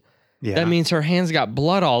me. Yeah. That means her hands got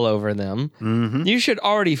blood all over them. Mm-hmm. You should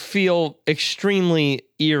already feel extremely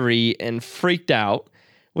eerie and freaked out,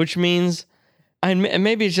 which means...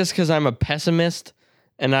 maybe it's just because I'm a pessimist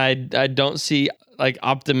and I don't see like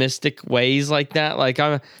optimistic ways like that. Like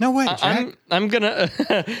no way, Jack. I'm gonna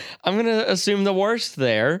I'm gonna assume the worst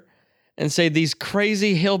there, and say these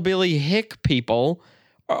crazy hillbilly hick people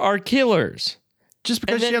are killers. Just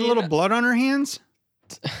because And she then, had a little blood on her hands?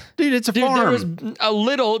 Dude, it's a Dude, farm. there was a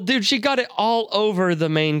little. Dude, she got it all over the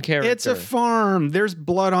main character. It's a farm. There's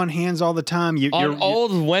blood on hands all the time. On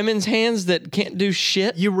old women's hands that can't do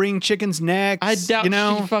shit. You wring chickens' necks. I doubt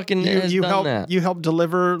she fucking has done help, that. You help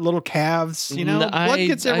deliver little calves. You know, No, blood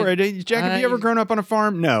gets everywhere. Jack, have you ever grown up on a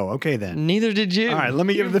farm? No. Okay, then. Neither did you. All right, let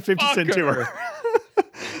me give the 50 cent tour.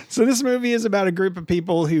 So this movie is about a group of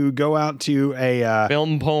people who go out to a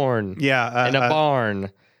film porn. in a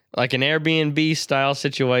barn, like an Airbnb style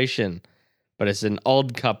situation, but it's an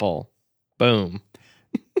old couple. Boom.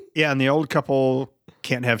 Yeah, and the old couple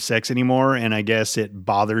can't have sex anymore, and I guess it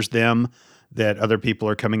bothers them that other people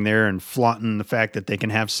are coming there and flaunting the fact that they can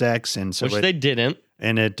have sex, and so Which they didn't.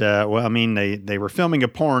 And well, I mean, they were filming a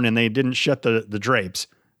porn and they didn't shut the drapes,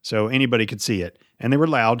 so anybody could see it, and they were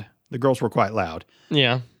loud. The girls were quite loud.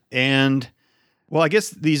 Yeah. And, well, I guess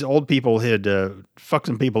these old people had fucked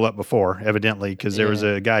some people up before, evidently, because there was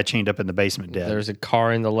a guy chained up in the basement dead. There's a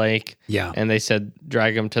car in the lake. Yeah. And they said,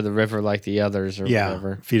 drag him to the river like the others or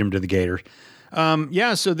whatever. Feed him to the gator.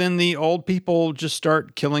 So then the old people just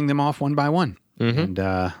start killing them off one by one. Mm-hmm.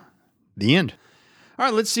 And the end. All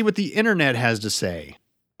right, let's see what the internet has to say.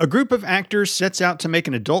 A group of actors sets out to make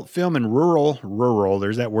an adult film in rural,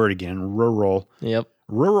 there's that word again, Yep.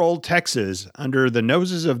 rural Texas under the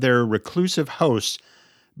noses of their reclusive hosts.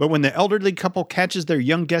 But when the elderly couple catches their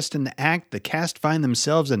young guest in the act, the cast find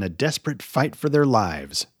themselves in a desperate fight for their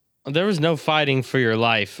lives. There was no fighting for your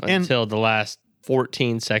life until the last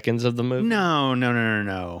 14 seconds of the movie.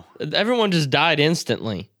 No. Everyone just died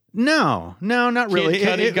instantly. No, not really.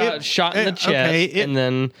 Kid Cudi got shot in the chest, and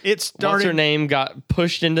then it started. What's her name got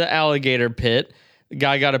pushed into the alligator pit. The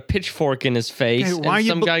guy got a pitchfork in his face, and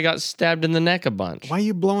some guy got stabbed in the neck a bunch. Why are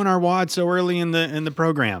you blowing our wad so early in the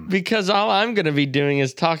program? Because all I'm going to be doing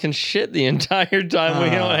is talking shit the entire time. We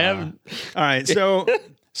don't have. All right, so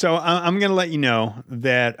I'm going to let you know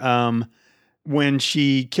that when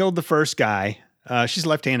she killed the first guy, she's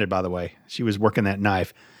left-handed, by the way. She was working that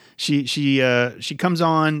knife. She comes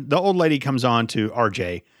on. The old lady comes on to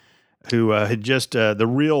RJ, who had just the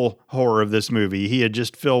real horror of this movie. He had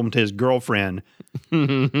just filmed his girlfriend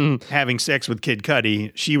having sex with Kid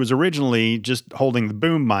Cudi. She was originally just holding the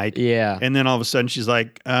boom mic. Yeah. And then all of a sudden she's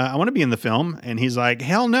like, I want to be in the film. And he's like,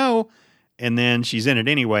 hell no. And then she's in it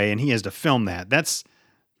anyway. And he has to film that. That's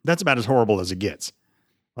about as horrible as it gets.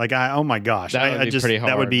 Like, oh my gosh. That would be pretty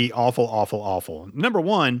hard. That would be awful, awful, awful. Number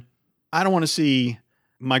one, I don't want to see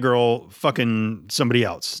my girl fucking somebody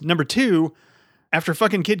else. Number two, after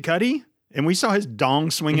fucking Kid Cudi, and we saw his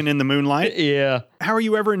dong swinging in the moonlight. Yeah. How are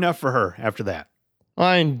you ever enough for her after that? Well,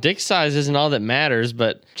 I mean, dick size isn't all that matters,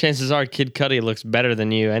 but chances are Kid Cudi looks better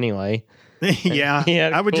than you anyway. Yeah. He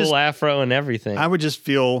had a I would cool afro and everything. I would just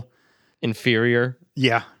feel inferior.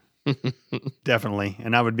 Yeah. Definitely.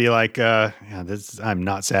 And I would be like, I'm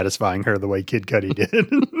not satisfying her the way Kid Cudi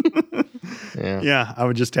did. Yeah, I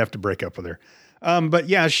would just have to break up with her. But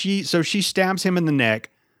yeah, she stabs him in the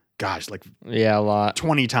neck. Gosh, like a lot.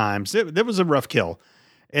 20 times. That was a rough kill.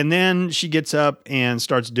 And then she gets up and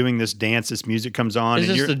starts doing this dance. This music comes on.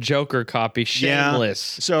 It's just a Joker copy.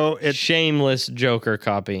 Shameless. Yeah, so shameless Joker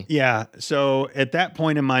copy. Yeah. So at that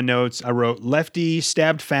point in my notes, I wrote Lefty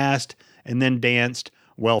stabbed fast and then danced.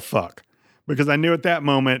 Well, fuck. Because I knew at that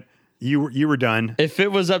moment you were done. If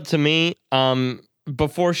it was up to me,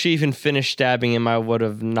 before she even finished stabbing him, I would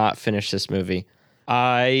have not finished this movie.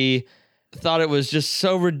 I thought it was just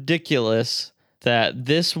so ridiculous that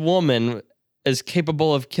this woman is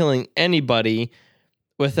capable of killing anybody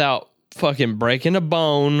without fucking breaking a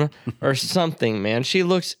bone or something, man. She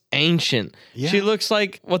looks ancient. Yeah. She looks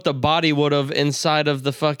like what the body would have inside of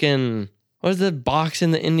the fucking... What was the box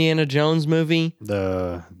in the Indiana Jones movie?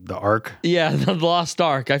 The Ark? Yeah, the Lost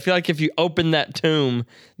Ark. I feel like if you open that tomb,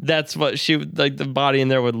 that's what the body in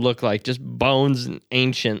there would look like. Just bones and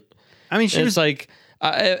ancient. I mean, she was like,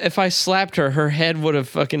 if I slapped her, her head would have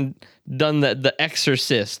fucking done the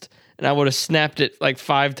Exorcist. And I would have snapped it like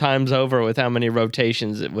 5 times over with how many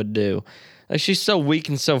rotations it would do. Like, she's so weak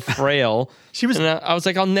and so frail. And I was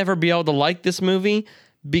like, I'll never be able to like this movie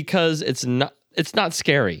because it's not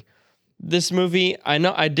scary. This movie, I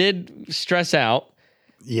know I did stress out.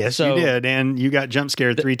 Yes, you did. And you got jump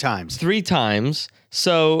scared 3 times. 3 times.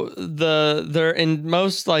 So there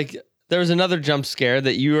was another jump scare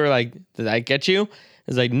that you were like, did I get you?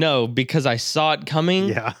 It's like, no, because I saw it coming.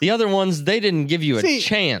 Yeah. The other ones, they didn't give you a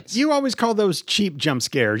chance. You always call those cheap jump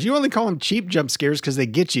scares. You only call them cheap jump scares because they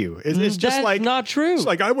get you. It's just like not true. It's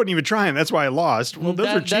like I wouldn't even try them. That's why I lost. Well, those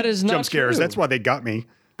are cheap jump scares. True. That's why they got me.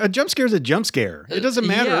 A jump scare is a jump scare. It doesn't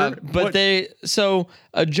matter. Yeah, but so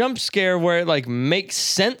a jump scare where it like makes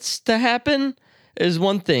sense to happen is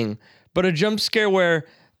one thing, but a jump scare where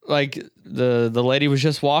like the lady was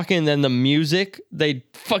just walking, then the music, they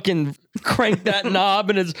fucking crank that knob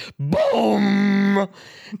and it's boom,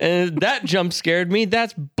 and that jump scared me.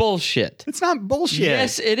 That's bullshit. It's not bullshit.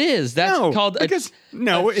 Yes, it is. That's called it's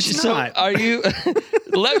not. Are you?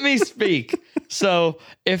 Let me speak. So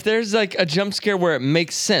if there's like a jump scare where it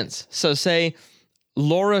makes sense, so say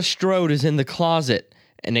Laura Strode is in the closet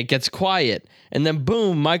and it gets quiet, and then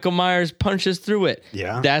boom, Michael Myers punches through it.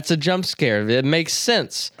 Yeah. That's a jump scare. It makes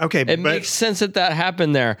sense. Okay, it makes sense that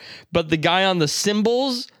happened there. But the guy on the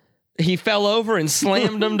cymbals, he fell over and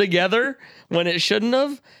slammed them together when it shouldn't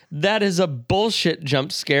have. That is a bullshit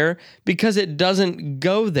jump scare because it doesn't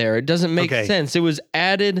go there. It doesn't make sense. It was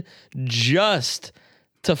added just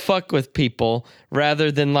to fuck with people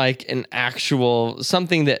rather than like an actual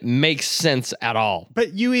something that makes sense at all.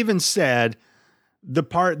 But you even said the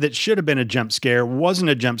part that should have been a jump scare wasn't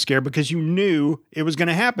a jump scare because you knew it was going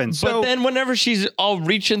to happen. But then whenever she's all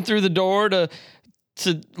reaching through the door to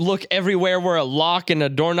look everywhere where a lock and a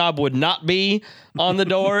doorknob would not be on the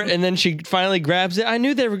door, and then she finally grabs it, I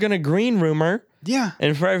knew they were going to green room her. Yeah.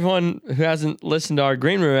 And for everyone who hasn't listened to our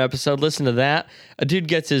green room episode, listen to that. A dude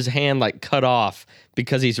gets his hand like cut off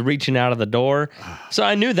because he's reaching out of the door. So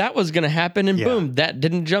I knew that was going to happen, and boom, that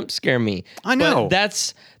didn't jump scare me. I know.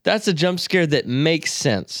 But that's a jump scare that makes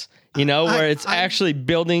sense, where it's actually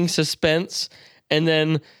building suspense, and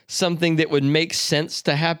then something that would make sense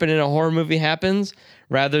to happen in a horror movie happens,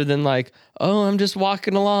 rather than like, oh, I'm just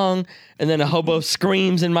walking along, and then a hobo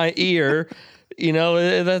screams in my ear.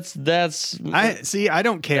 That's. I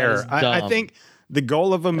don't care. I think the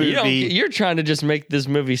goal of a movie. You're trying to just make this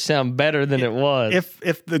movie sound better than it was.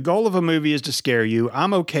 If the goal of a movie is to scare you,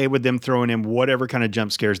 I'm okay with them throwing in whatever kind of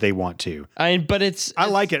jump scares they want to. I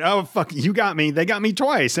like it. Oh fuck, you got me. They got me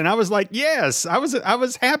twice, and I was like, yes, I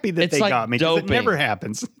was happy that they like got me because it doping. never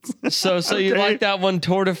happens. So you like that one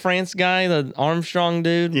Tour de France guy, the Armstrong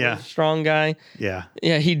dude, yeah, strong guy, yeah,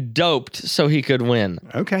 he doped so he could win.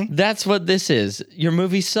 Okay, that's what this is. Your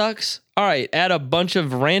movie sucks. All right, add a bunch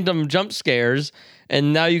of random jump scares,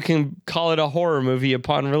 and now you can call it a horror movie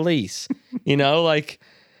upon release. Like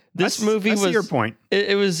this movie was. I see your point.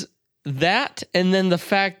 It was that, and then the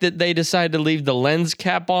fact that they decided to leave the lens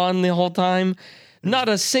cap on the whole time. Not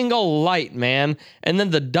a single light, man. And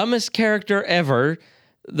then the dumbest character ever,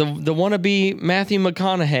 the wannabe Matthew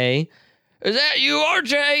McConaughey. Is that you,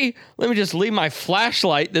 RJ? Let me just leave my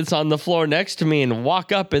flashlight that's on the floor next to me and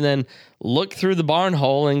walk up and then look through the barn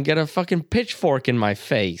hole and get a fucking pitchfork in my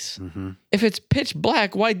face. Mm-hmm. If it's pitch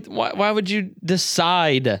black, why would you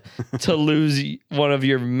decide to lose one of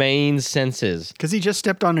your main senses? Because he just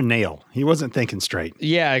stepped on a nail. He wasn't thinking straight.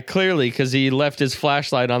 Yeah, clearly, because he left his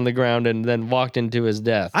flashlight on the ground and then walked into his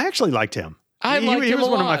death. I actually liked him. He was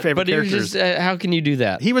one of my favorite characters. He was just, how can you do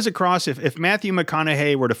that? He was a cross. If Matthew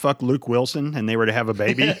McConaughey were to fuck Luke Wilson and they were to have a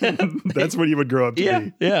baby, that's what he would grow up to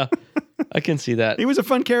be. Yeah, I can see that. He was a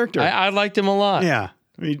fun character. I liked him a lot. Yeah,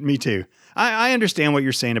 me too. I understand what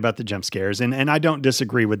you're saying about the jump scares, and I don't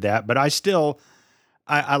disagree with that, but I still...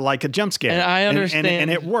 I like a jump scare. And I understand.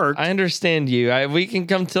 And it worked. I understand you. We can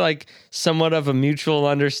come to like somewhat of a mutual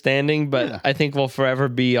understanding, but I think we'll forever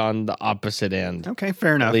be on the opposite end. Okay,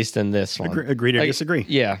 fair enough. At least in this one. Agree to disagree.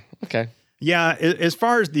 Yeah, okay. Yeah, as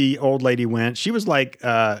far as the old lady went, she was like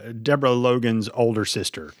Deborah Logan's older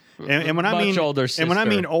sister. And when I mean older sister. And when I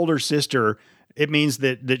mean older sister, it means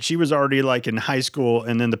that she was already like in high school,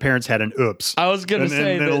 and then the parents had an oops. I was going to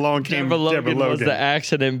say that along came Deborah Logan was the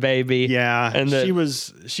accident baby. Yeah, and she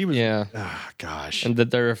was. Yeah. Oh, gosh. And that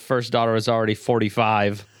their first daughter was already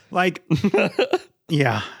 45. Like,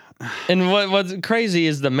 yeah. And what's crazy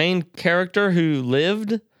is the main character who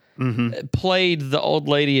lived played the old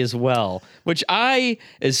lady as well, which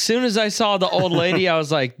as soon as I saw the old lady, I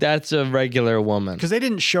was like, that's a regular woman. Because they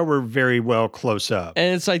didn't show her very well close up.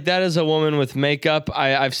 And it's like, that is a woman with makeup.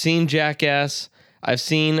 I've seen Jackass. I've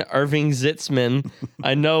seen Irving Zitzman.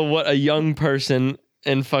 I know what a young person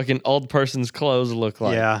in fucking old person's clothes look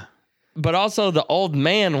like. Yeah. But also the old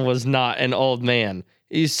man was not an old man.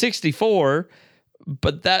 He's 64.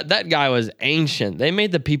 But that guy was ancient. They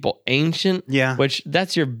made the people ancient. Yeah. Which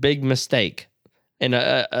that's your big mistake. In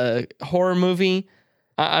a horror movie,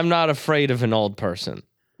 I'm not afraid of an old person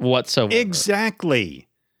whatsoever. Exactly.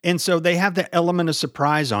 And so they have the element of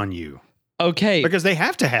surprise on you. Okay. Because they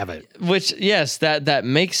have to have it. Which, yes, that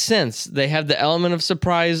makes sense. They have the element of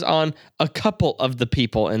surprise on a couple of the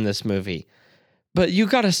people in this movie. But you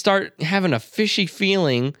got to start having a fishy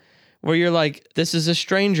feeling where you're like, this is a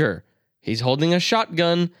stranger. He's holding a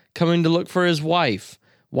shotgun, coming to look for his wife.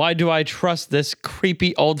 Why do I trust this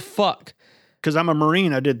creepy old fuck? Because I'm a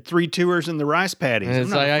Marine. I did 3 tours in the rice paddies. And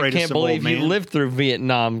it's like, I can't believe you lived through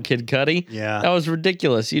Vietnam, Kid Cudi. Yeah. That was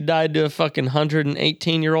ridiculous. You died to a fucking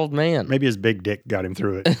 118-year-old man. Maybe his big dick got him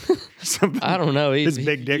through it. I don't know. His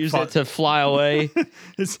big dick used it to fly away.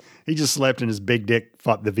 He just slept and his big dick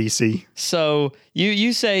fought the VC. So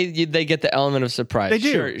you say they get the element of surprise. They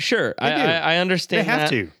do. Sure. They do. I understand They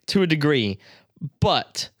have that to a degree.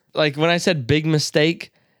 But like when I said big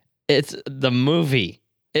mistake, it's the movie.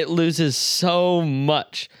 It loses so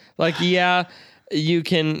much. Like, yeah, you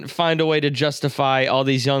can find a way to justify all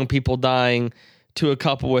these young people dying to a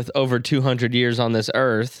couple with over 200 years on this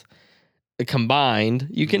earth combined.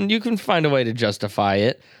 You can find a way to justify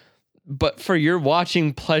it. But for your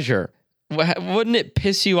watching pleasure, wouldn't it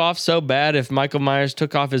piss you off so bad if Michael Myers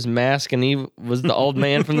took off his mask and he was the old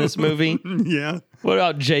man from this movie? Yeah. What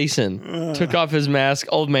about Jason? Took off his mask,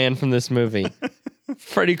 old man from this movie.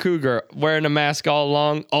 Freddy Krueger wearing a mask all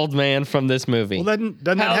along, old man from this movie. Well, doesn't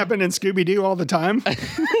that happen in Scooby-Doo all the time?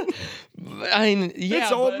 I mean, yeah.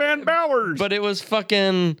 It's Old Man Bowers. But it was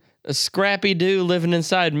fucking Scrappy Doo living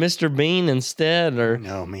inside Mr. Bean instead, or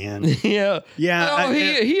no, man. yeah. Yeah. Oh,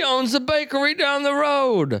 he owns a bakery down the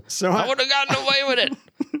road. So I would have gotten away with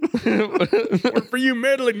it. Work for you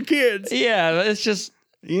meddling kids. Yeah, it's just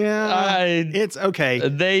it's okay.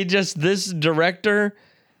 This director,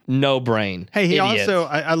 no brain. Hey, he Idiot. also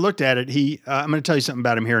I looked at it. I'm going to tell you something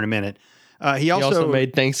about him here in a minute. He also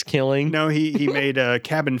made Thanksgiving. No, he made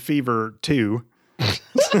Cabin Fever 2.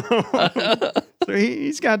 So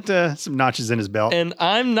he's got some notches in his belt. And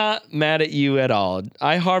I'm not mad at you at all.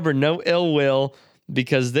 I harbor no ill will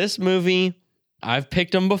because this movie, I've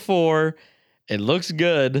picked them before. It looks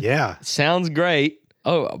good. Yeah. Sounds great.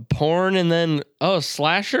 Oh, porn and then,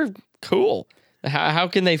 slasher? Cool. How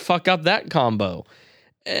can they fuck up that combo?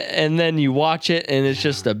 And then you watch it and it's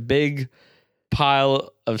just a big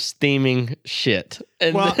pile of steaming shit.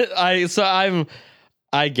 And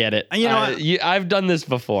I get it. You know, I've done this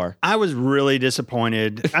before. I was really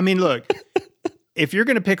disappointed. I mean, look, if you're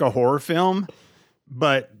going to pick a horror film,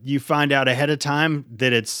 but you find out ahead of time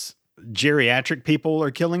that it's geriatric people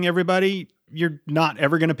are killing everybody, you're not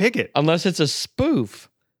ever going to pick it. Unless it's a spoof.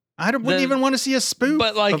 Wouldn't even want to see a spoof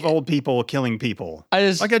of old people killing people.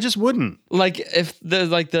 I just wouldn't. Like if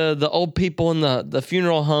the old people in the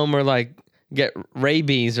funeral home are like get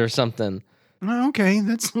rabies or something. Okay,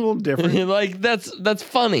 that's a little different. Like that's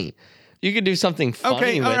funny. You could do something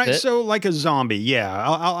funny with all right. it. So like a zombie, yeah,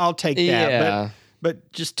 I'll take that. Yeah.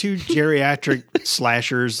 But just 2 geriatric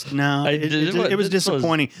slashers, no, it was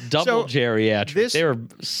disappointing. Double geriatric. They were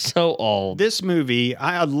so old. This movie,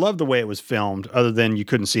 I love the way it was filmed, other than you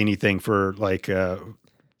couldn't see anything for like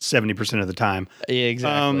 70% of the time. Yeah,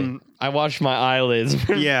 exactly. I watched my eyelids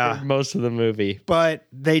for most of the movie. But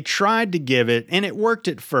they tried to give it, and it worked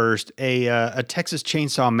at first, a Texas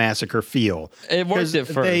Chainsaw Massacre feel. It worked at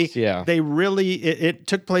first, They really, it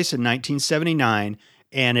took place in 1979,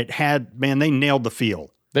 and they nailed the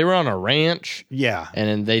feel. They were on a ranch. Yeah.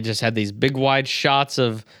 And they just had these big wide shots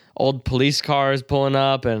of old police cars pulling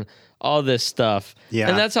up and all this stuff. Yeah.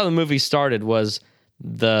 And that's how the movie started, was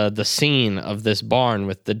the scene of this barn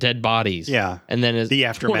with the dead bodies. Yeah. And then the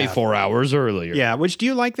aftermath 24 hours earlier. Yeah. Which, do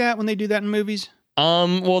you like that when they do that in movies?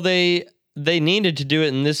 Well, they needed to do it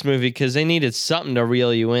in this movie because they needed something to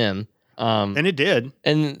reel you in. And it did.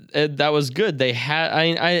 And that was good. They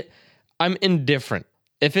had, I'm indifferent.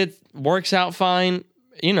 If it works out fine,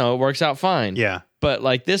 it works out fine. Yeah. But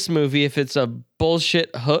like this movie, if it's a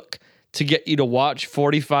bullshit hook to get you to watch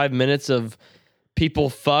 45 minutes of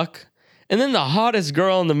people fuck, and then the hottest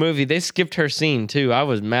girl in the movie, they skipped her scene too. I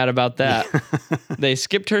was mad about that. They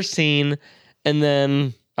skipped her scene, and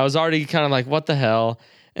then I was already kind of like, what the hell?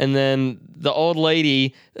 And then the old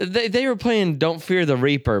lady, they were playing Don't Fear the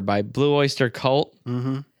Reaper by Blue Oyster Cult.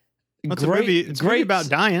 Mm-hmm. It's a movie about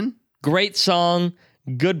dying. Great song,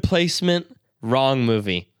 good placement, wrong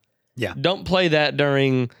movie. Yeah. Don't play that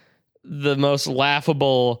during the most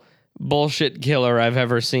laughable bullshit killer I've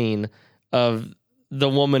ever seen of the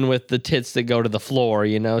woman with the tits that go to the floor.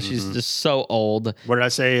 She's just so old. What did I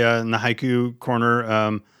say in the haiku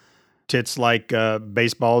corner? Tits like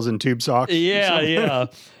baseballs and tube socks. Yeah.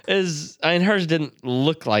 Hers didn't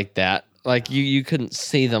look like that. Like you couldn't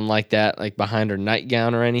see them like that, like behind her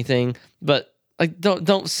nightgown or anything. But like,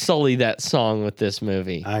 don't sully that song with this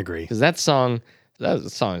movie. I agree, because that song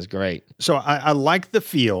is great. So I like the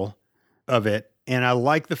feel of it, and I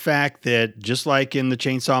like the fact that just like in the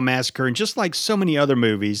Chainsaw Massacre, and just like so many other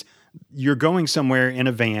movies, you're going somewhere in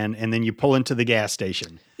a van and then you pull into the gas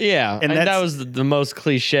station. Yeah, And that that's- was the most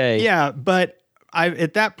cliche. Yeah, but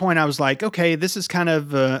at that point I was like, okay, this is kind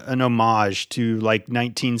of an homage to like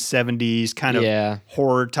 1970s kind of Yeah.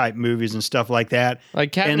 horror type movies and stuff like that.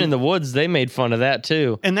 Like Cabin And- in the Woods, they made fun of that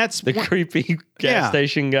too. And that's The creepy gas Yeah.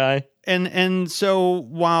 station guy. And so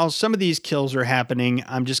while some of these kills are happening,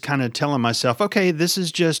 I'm just kind of telling myself, okay, this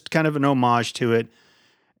is just kind of an homage to it.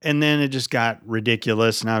 And then it just got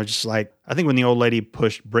ridiculous. And I was just like, I think when the old lady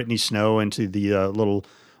pushed Brittany Snow into the little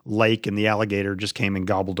lake and the alligator just came and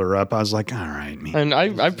gobbled her up, I was like, all right, man. And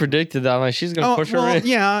I predicted that. I'm like, she's going to push her in.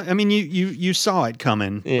 Yeah. I mean, you saw it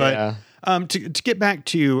coming. Yeah. But to get back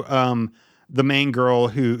to the main girl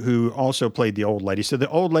who also played the old lady. So the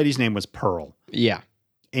old lady's name was Pearl. Yeah.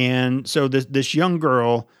 And so this young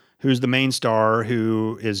girl who's the main star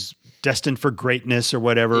who is destined for greatness or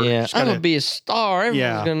whatever. Yeah. she's I'm gotta- going to be a star. Everyone's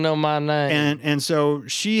Yeah. going to know my name. and so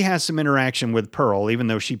she has some interaction with Pearl, even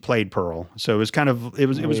though she played Pearl. So it was kind of it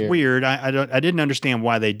was weird. I didn't understand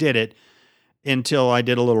why they did it until I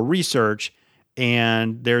did a little research.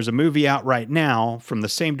 And there's a movie out right now from the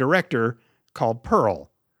same director called Pearl,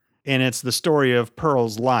 and it's the story of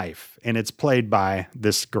Pearl's life, and it's played by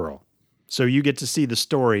this girl. So you get to see the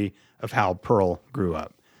story of how Pearl grew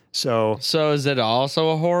up. So So is it also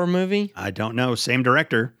a horror movie? I don't know, same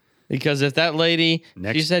director. Because if that lady, she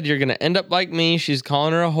Next. said you're going to end up like me. She's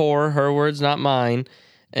calling her a whore. Her words, not mine.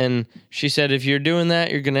 And she said, if you're doing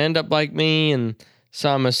that, you're going to end up like me. And so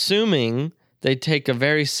I'm assuming they take a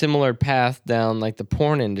very similar path down like the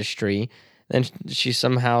porn industry. Then she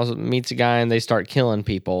somehow meets a guy and they start killing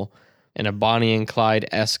people in a Bonnie and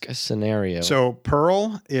Clyde-esque scenario. So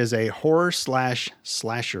Pearl is a horror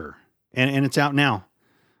slasher, and it's out now.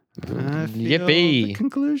 I feel Yippee. The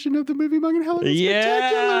conclusion of the movie Mug and Helen is yeah.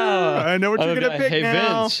 spectacular. I know what I'm you're gonna going be to pick like, hey,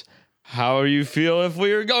 now. Vince, how you feel if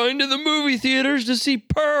we were going to the movie theaters to see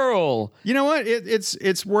Pearl? You know what?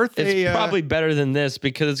 It's worth It's probably better than this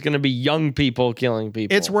because it's going to be young people killing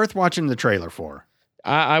people. it's worth watching the trailer for.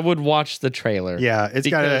 I would watch the trailer. Yeah, it's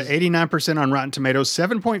got Because- an 89% on Rotten Tomatoes,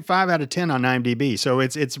 7.5 out of 10 on IMDb. So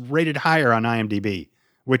it's rated higher on IMDb,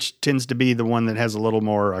 which tends to be the one that has a little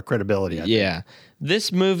more credibility. I think. Yeah.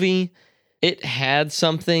 This movie, it had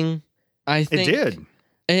something. I think It did.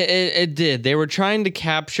 It did. They were trying to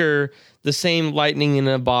capture the same lightning in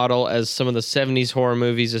a bottle as some of the 70s horror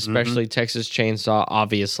movies, especially Texas Chainsaw,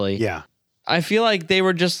 obviously. Yeah. I feel like they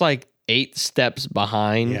were just like 8 steps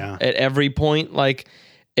behind Yeah. at every point. Like,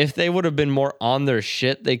 if they would have been more on their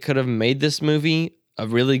shit, they could have made this movie a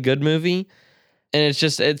really good movie. And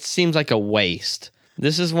it seems like a waste.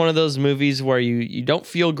 This is one of those movies where you don't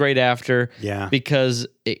feel great after Yeah. because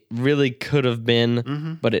it really could have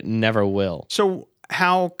been, but it never will. So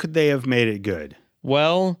how could they have made it good?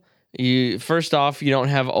 Well, first off, you don't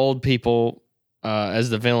have old people as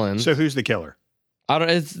the villains. So who's the killer?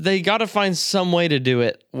 They got to find some way to do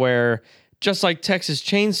it where, just like Texas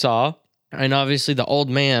Chainsaw, and obviously the old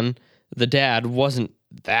man, the dad, wasn't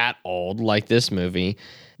that old like this movie,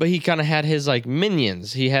 but he kind of had his like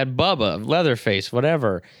minions. He had Bubba, Leatherface,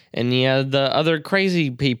 whatever, and he had the other crazy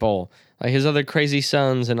people, like his other crazy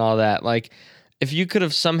sons and all that. Like, if you could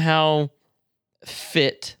have somehow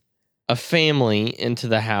fit a family into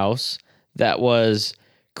the house that was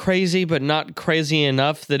crazy, but not crazy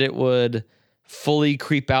enough that it would fully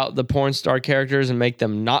creep out the porn star characters and make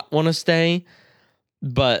them not want to stay,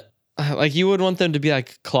 but like you would want them to be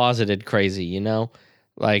like closeted crazy, you know?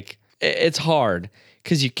 Like it's hard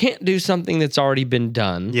because you can't do something that's already been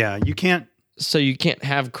done. Yeah, you can't. So you can't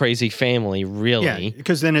have crazy family, really. Yeah,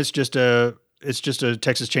 because then it's just a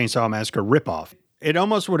Texas Chainsaw Massacre ripoff. It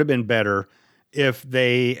almost would have been better if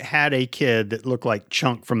they had a kid that looked like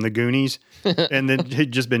Chunk from the Goonies and then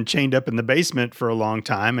he'd just been chained up in the basement for a long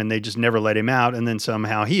time and they just never let him out. And then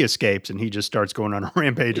somehow he escapes and he just starts going on a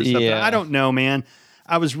rampage or something. Yeah. I don't know, man.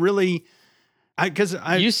 I was really,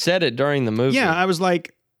 You said it during the movie. yeah, I was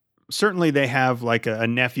like, certainly they have like a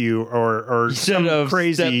nephew or some of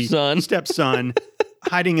crazy stepson. stepson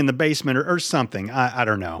hiding in the basement or something. I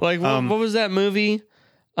don't know. Like what was that movie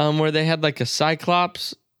where they had like a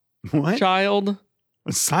Cyclops what? child?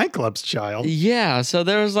 A Cyclops child? Yeah, so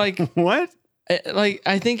there was like What? like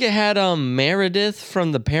I think it had Meredith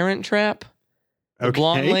from The Parent Trap, the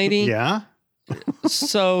blonde lady. Yeah.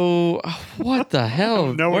 So what the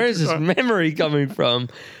hell? know what Where is you're this talking- memory coming from?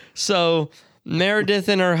 So Meredith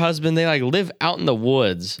and her husband, they like live out in the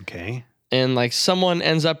woods, Okay. and like someone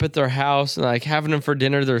ends up at their house and like having them for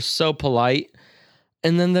dinner. They're so polite,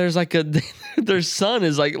 and then there's like their son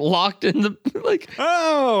is like locked in the like.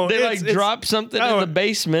 Oh, They like drop something in the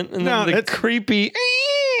basement, and No, then the it's- creepy.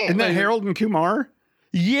 Isn't that like, Harold and Kumar?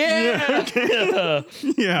 Yeah.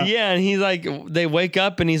 Yeah. Yeah, and he's like, they wake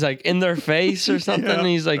up and he's like in their face or something, Yeah, and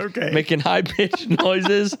he's like okay. making high pitched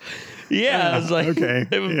noises. Yeah, I was like, okay,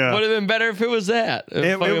 it would yeah. have been better if it was that.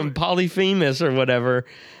 It- Fucking Polyphemus or whatever.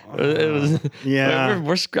 It was. yeah.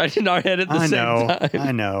 we're scratching our head at the same time.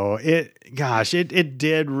 I know. It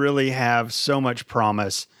did really have so much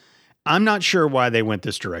promise. I'm not sure why they went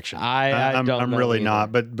this direction. I don't I'm know really either.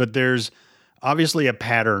 not, but there's obviously a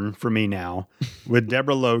pattern for me now with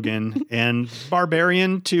Deborah Logan and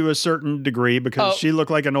Barbarian to a certain degree because Oh. she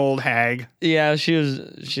looked like an old hag. Yeah, she was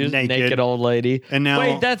a Naked. naked old lady. And now-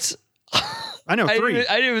 wait, that's I know, I 3.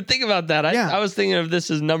 didn't even think about that. Yeah. I was thinking of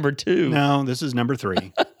this as number 2. No, this is number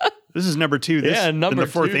 3. This is number 2. This, Yeah, in number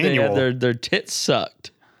the 4th 2. They annual. had their tits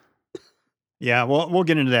sucked. Yeah, well, we'll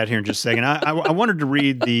get into that here in just a second. I wanted to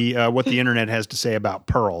read the what the internet has to say about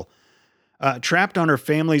Pearl. Trapped on her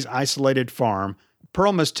family's isolated farm,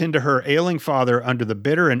 Pearl must tend to her ailing father under the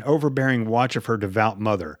bitter and overbearing watch of her devout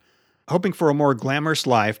mother. Hoping for a more glamorous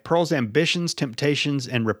life, Pearl's ambitions, temptations,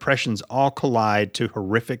 and repressions all collide to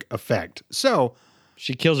horrific effect. So,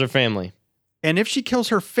 She kills her family. and if she kills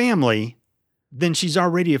her family, then she's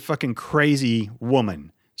already a fucking crazy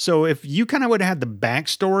woman. So if you kind of would have had the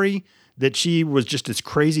backstory that she was just this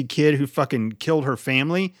crazy kid who fucking killed her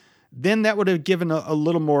family, then that would have given a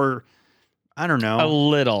little more, I don't A know.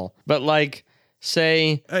 little. But like,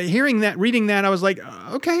 say, Hearing that, reading that, I was like,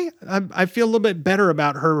 okay, I feel a little bit better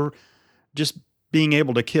about her just being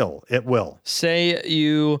able to kill at will. say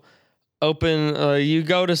you you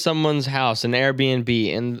go to someone's house, an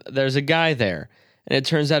Airbnb, and there's a guy there, and it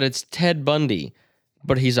turns out it's Ted Bundy,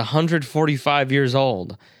 but he's 145 years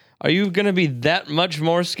old. Are you going to be that much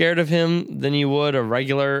more scared of him than you would a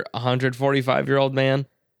regular 145-year-old man?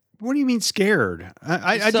 What do you mean scared?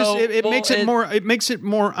 I So, just it well, makes it more. It makes it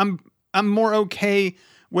more. I'm more okay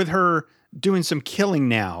with her doing some killing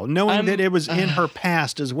now, knowing that it was in her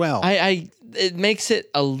past as well. It makes it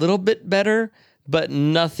a little bit better, but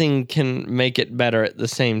nothing can make it better at the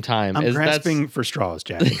same time. I'm That's- grasping for straws,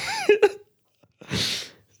 Jackie.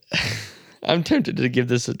 I'm tempted to give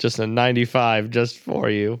this just a 95 just for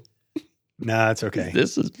you. No, it's okay.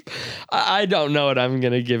 This is, I don't know what I'm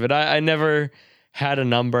going to give it. I never had a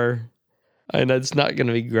number, and it's not going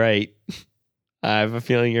to be great. I have a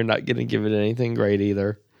feeling you're not going to give it anything great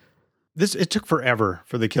either. It took forever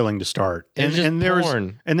for the killing to start, It was just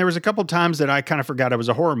porn. there was a couple times that I kind of forgot it was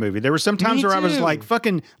a horror movie. There were some times Me where I was too. like,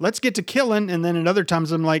 "Fucking, let's get to killing," and then at other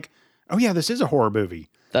times I'm like, "Oh yeah, this is a horror movie."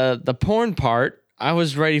 The porn part, I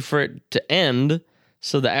was ready for it to end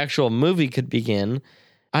so the actual movie could begin.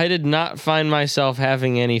 I did not find myself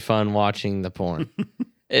having any fun watching the porn.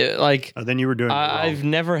 Then you were doing it wrong. I've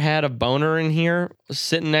never had a boner in here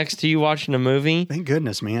sitting next to you watching a movie. Thank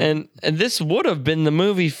goodness, man. And this would have been the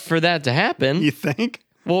movie for that to happen. You think?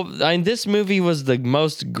 Well, this movie was the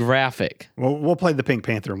most graphic. Well, we'll play the Pink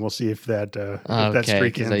Panther and we'll see if that Okay,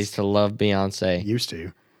 streak because I ends. used to love Beyonce. Used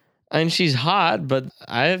to And she's hot, but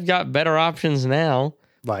I've got better options now.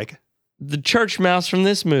 like. The church mouse from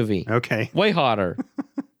this movie. Okay. Way hotter.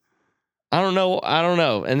 I don't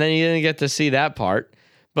know. And then you didn't get to see that part.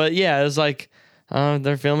 But yeah, it was like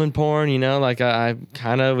they're filming porn, like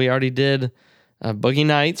we already did Boogie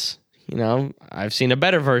Nights. I've seen a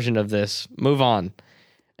better version of this. Move on.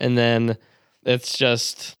 And then it's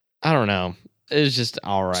just, I don't know. It's just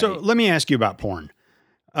all right. So let me ask you about porn.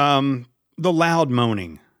 The loud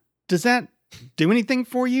moaning. Does that do anything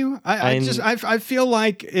for you? I feel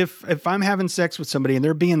like if I'm having sex with somebody and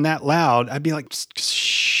they're being that loud, I'd be like,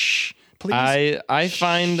 shh, please. I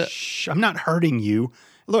find Shh, I'm not hurting you.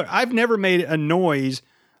 Look, I've never made a noise,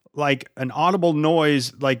 like an audible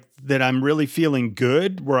noise, like that I'm really feeling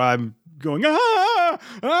good, where I'm going,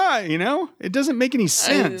 it doesn't make any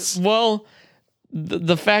sense. well,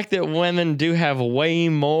 the fact that women do have way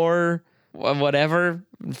more whatever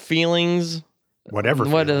feelings, Whatever.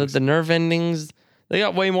 feelings. the nerve endings, they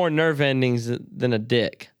got way more nerve endings than a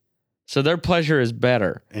dick. So their pleasure is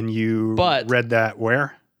better And you But- read that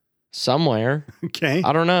where? somewhere. Okay.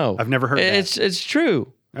 I don't know. I've never heard that. It's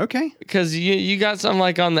true. Okay. Because you got something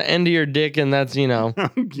like on the end of your dick, and that's Yeah.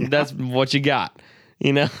 that's what you got,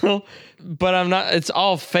 But I'm not. It's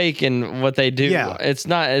all fake in what they do. Yeah. It's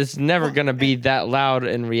not. It's never gonna be that loud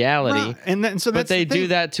in reality. Right. And then, so But that's they the thing. do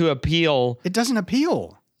that to appeal. It doesn't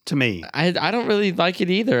appeal to me. I don't really like it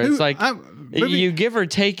either. It's like maybe- you give or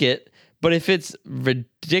take it, But if it's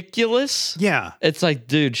ridiculous, Yeah. it's like,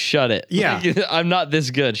 dude, shut it. Yeah. Like, I'm not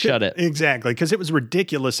this good. Shut it. Exactly, because it was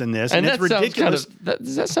ridiculous in this, and it's that sounds ridiculous.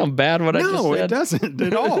 does that sound bad? What I just No, said? it doesn't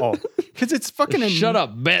at all. Because it's fucking. Shut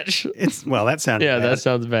up, bitch. It's that sounded. Yeah, bad. that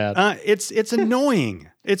sounds bad. It's annoying.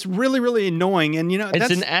 It's really, really annoying, and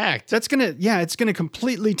It's an act. It's gonna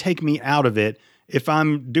completely take me out of it if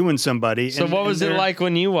I'm doing somebody. So what was it like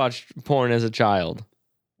when you watched porn as a child?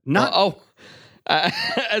 Not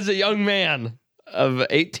As a young man of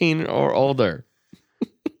 18 or older.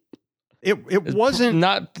 It wasn't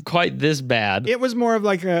not quite this bad. It was more of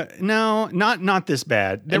like not this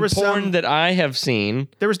bad. There was porn some that I have seen.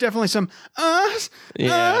 There was definitely some us,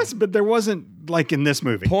 but there wasn't like in this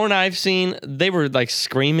movie. Porn I've seen, they were like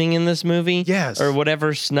screaming in this movie. Yes. Or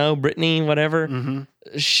whatever, Brittany, whatever. Mm-hmm.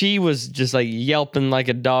 She was just like yelping like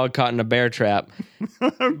a dog caught in a bear trap.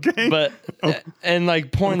 Okay. But, and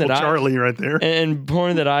like porn Uncle that Charlie right there. And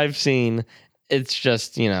porn that I've seen, it's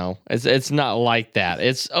just, it's not like that.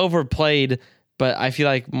 It's overplayed, but I feel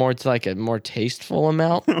like more to like a more tasteful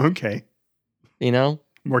amount. Okay.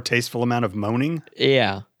 More tasteful amount of moaning.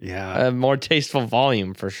 Yeah. Yeah. A more tasteful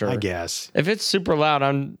volume for sure. I guess. If it's super loud,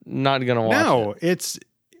 I'm not going to watch it. No,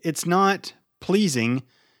 it's not pleasing.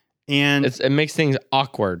 And it makes things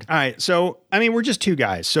awkward. All right. So, we're just two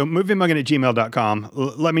guys. So moviemuggin@gmail.com.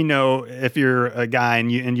 Let me know if you're a guy and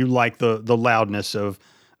you like the loudness of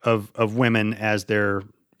women as they're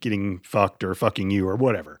getting fucked or fucking you or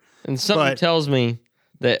whatever. And something tells me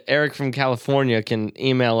that Eric from California can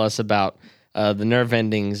email us about the nerve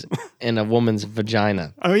endings in a woman's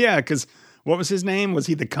vagina. Oh, yeah, because what was his name? Was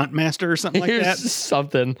he the cunt master or something like that?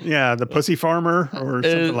 Something. Yeah, the pussy farmer or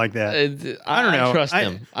something like that. I don't know. I trust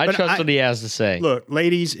him. I trust what he has to say. Look,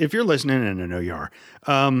 ladies, if you're listening, and I know you are,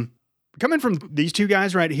 coming from these two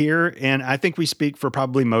guys right here, and I think we speak for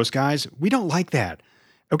probably most guys, we don't like that.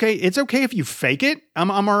 Okay, it's okay if you fake it. I'm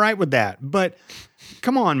all right with that. But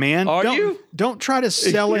come on, man. Don't try to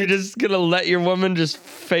sell You're just gonna let your woman just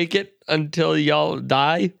fake it until y'all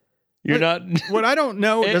die? You're not. What I don't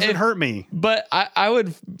know doesn't hurt me. But I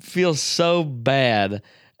would feel so bad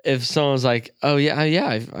if someone was like, "Oh yeah,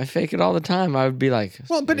 I fake it all the time." I would be like,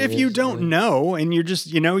 "Well, but if you don't know and you're just,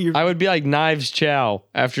 you're," I would be like Knives Chow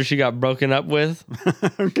after she got broken up with.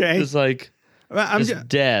 Okay, just like. I'm just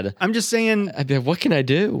dead. I'm just saying. I'd be like, what can I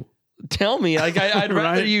do? Tell me. Like, I'd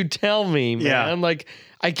rather you tell me, man. Yeah. I'm like,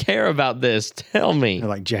 I care about this. Tell me. They're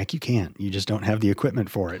like, Jack, you can't. You just don't have the equipment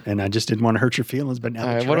for it. And I just didn't want to hurt your feelings. But now,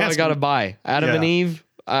 all right, what do I got to buy? Adam and Eve.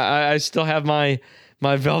 I still have my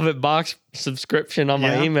Velvet Box subscription on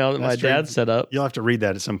my email that my dad set up. You'll have to read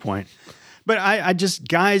that at some point. But I just,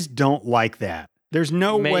 guys don't like that. There's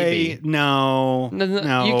no way. No. You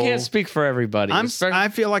can't speak for everybody. I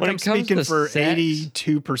feel like I'm speaking for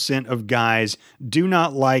 82% of guys do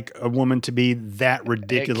not like a woman to be that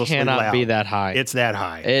ridiculously loud. It cannot be that high. It's that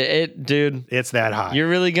high. Dude. It's that high. You're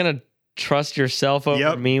really going to trust yourself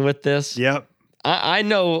over me with this? Yep. I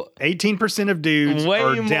know 18% of dudes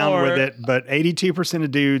are down with it, but 82%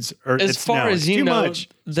 of dudes are. As far as you know,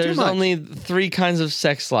 there's only 3 kinds of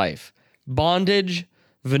sex life: bondage,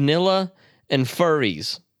 vanilla, and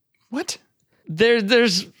furries. What?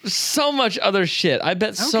 There's so much other shit. I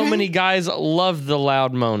bet so many guys love the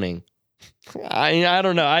loud moaning. I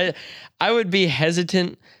don't know. I would be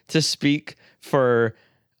hesitant to speak for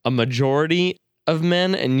a majority of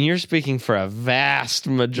men, and you're speaking for a vast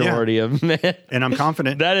majority of men. And I'm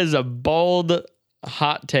confident. That is a bold,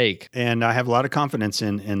 hot take. And I have a lot of confidence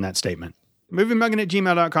in that statement.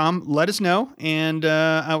 MovieMuggin@gmail.com. Let us know, and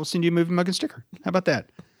I will send you a Movie Muggin sticker. How about that?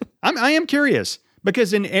 I am curious,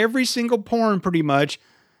 because in every single porn, pretty much,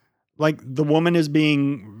 like, the woman is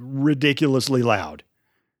being ridiculously loud,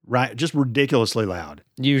 right? Just ridiculously loud.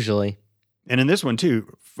 Usually. And in this one,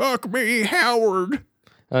 too. Fuck me, Howard.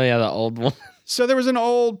 Oh, yeah, the old one. So there was an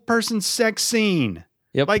old person sex scene.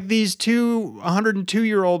 Yep. Like these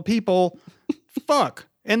 102-year-old people fuck,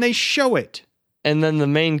 and they show it. And then the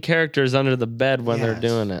main character is under the bed when they're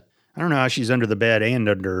doing it. I don't know how she's under the bed and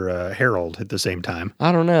under Harold at the same time.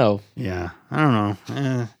 I don't know. Yeah, I don't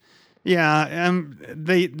know.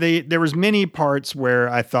 There was many parts where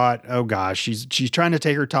I thought, oh gosh, she's trying to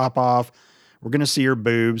take her top off. We're gonna see her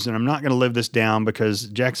boobs, and I'm not gonna live this down because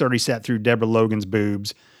Jack's already sat through Deborah Logan's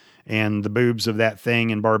boobs and the boobs of that thing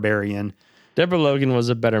in Barbarian. Deborah Logan was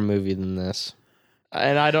a better movie than this.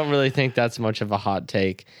 And I don't really think that's much of a hot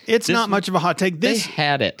take. It's not much of a hot take. They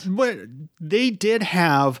had it. But they did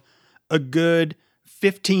have a good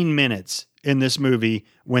 15 minutes in this movie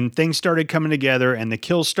when things started coming together and the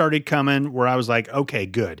kills started coming, where I was like, okay,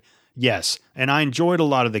 good. Yes. And I enjoyed a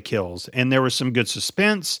lot of the kills, and there was some good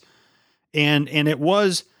suspense, and it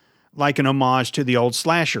was like an homage to the old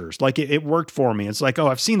slashers. Like it worked for me. It's like, oh,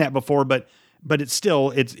 I've seen that before, but it's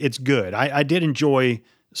still, it's good. I did enjoy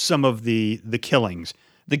some of the killings.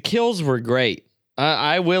 The kills were great.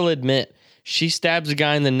 I will admit, she stabs a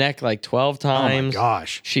guy in the neck like 12 times. Oh my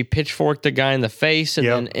gosh. She pitchforked a guy in the face and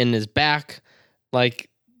then in his back. Like,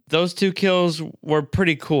 those 2 kills were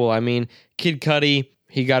pretty cool. I mean, Kid Cudi,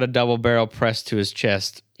 he got a double barrel pressed to his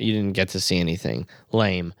chest. You didn't get to see anything.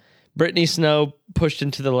 Lame. Brittany Snow pushed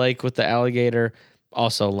into the lake with the alligator.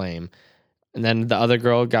 Also lame. And then the other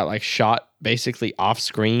girl got like shot basically off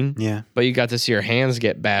screen. Yeah. But you got to see her hands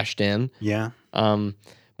get bashed in. Yeah.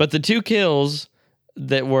 But the 2 kills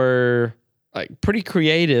that were like pretty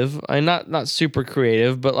creative, not super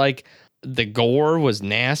creative, but like the gore was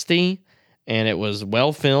nasty and it was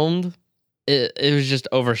well filmed. It was just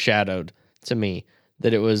overshadowed to me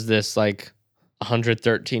that it was this like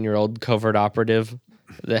 113-year-old covert operative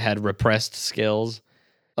that had repressed skills.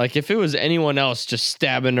 Like if it was anyone else just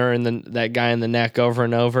stabbing her and that guy in the neck over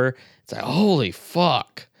and over, it's like, holy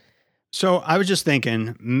fuck. So I was just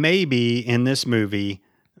thinking maybe in this movie,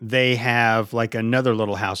 they have like another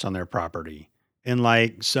little house on their property and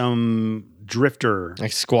like some drifter.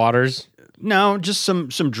 Like squatters? No, just some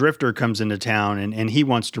drifter comes into town and he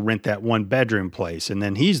wants to rent that 1-bedroom place. And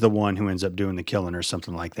then he's the one who ends up doing the killing or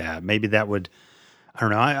something like that. Maybe that would, I don't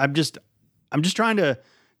know. I'm just trying to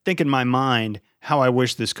think in my mind how I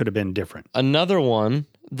wish this could have been different. Another one,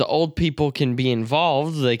 the old people can be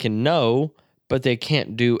involved, they can know, but they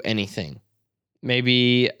can't do anything.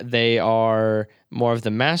 Maybe they are more of the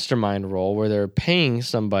mastermind role where they're paying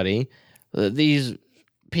somebody. These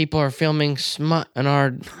people are filming smut in our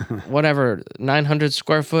whatever 900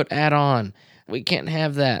 square foot add-on. We can't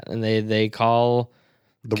have that. And they call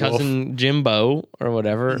The cousin wolf. Jimbo or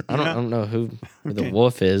whatever. I don't know who the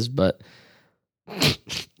wolf is, but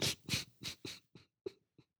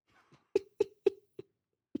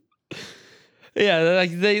yeah,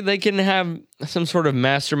 like they can have some sort of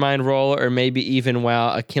mastermind role, or maybe even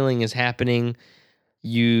while a killing is happening,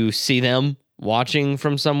 you see them watching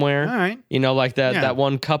from somewhere. All right. You know, like that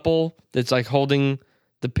one couple that's like holding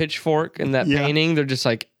the pitchfork in that painting. They're just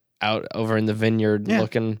like out over in the vineyard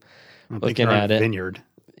looking at it. Vineyard.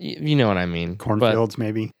 You know what I mean? Cornfields,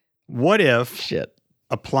 maybe. What if Shit.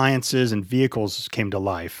 appliances and vehicles came to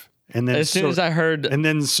life? And then As soon as I heard and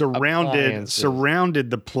then surrounded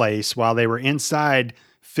the place while they were inside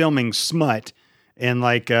filming smut, and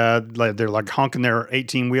like they're like honking their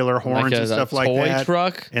 18-wheeler horns and stuff like that. Toy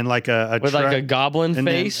truck And like a with truck, like a goblin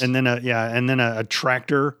face, and then a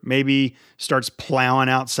tractor maybe starts plowing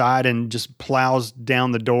outside and just plows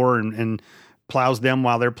down the door and plows them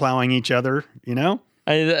while they're plowing each other. You know,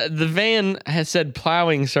 the van has said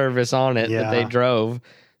plowing service on it that they drove.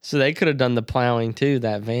 So they could have done the plowing too,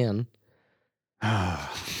 that van.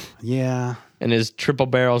 Yeah. And his triple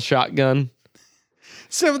barrel shotgun.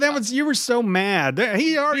 So you were so mad.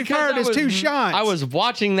 He already fired his 2 shots. I was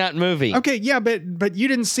watching that movie. Okay, yeah, but you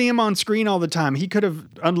didn't see him on screen all the time. He could have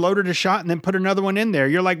unloaded a shot and then put another one in there.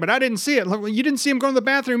 You're like, but I didn't see it. You didn't see him go to the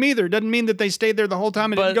bathroom either. Doesn't mean that they stayed there the whole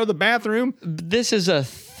time and didn't go to the bathroom. This is a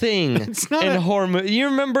thing in horror movie. You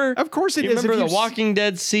remember? Of course it is. You remember The Walking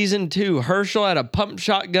Dead season 2? Herschel had a pump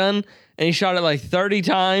shotgun and he shot it like 30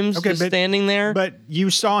 times standing there. But you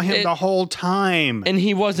saw him the whole time. And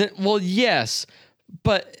he wasn't, well, yes.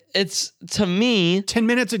 But it's, to me... 10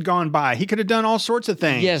 minutes had gone by. He could have done all sorts of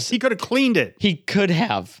things. Yes. He could have cleaned it. He could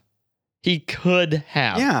have.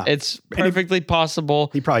 Yeah. It's perfectly possible.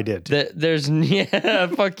 He probably did. There's,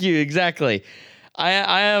 fuck you, exactly. I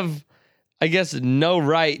have, I guess, no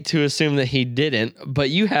right to assume that he didn't, but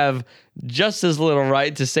you have just as little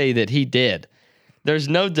right to say that he did. There's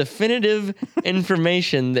no definitive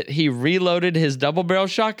information that he reloaded his double barrel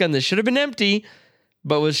shotgun that should have been empty,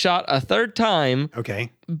 but was shot a 3rd time.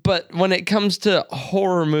 Okay. But when it comes to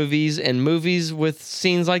horror movies and movies with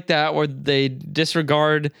scenes like that where they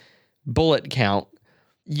disregard bullet count,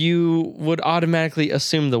 you would automatically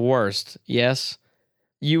assume the worst. Yes?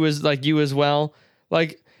 You as well?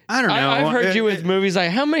 Like, I don't know. I've heard you with movies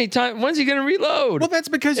like, how many times? When's he going to reload? Well, that's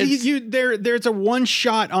because there's a one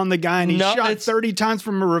shot on the guy and he shot 30 times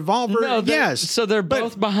from a revolver. No, yes. So they're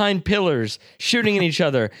both behind pillars shooting at each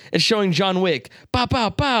other. It's showing John Wick. Pow, pow,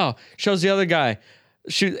 pow. Shows the other guy.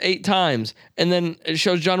 Shoot 8 times. And then it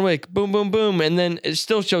shows John Wick. Boom, boom, boom. And then it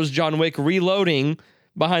still shows John Wick reloading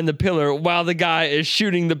behind the pillar while the guy is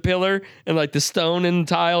shooting the pillar and like the stone and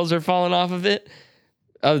tiles are falling off of it.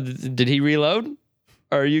 Did he reload?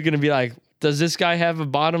 Or are you going to be like, does this guy have a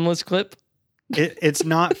bottomless clip? It's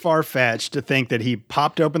not far-fetched to think that he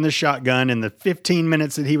popped open the shotgun in the 15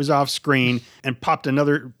 minutes that he was off screen and popped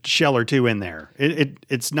another shell or two in there.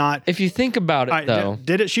 It's not. If you think about it, though.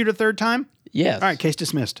 Did it shoot a third time? Yes. All right, case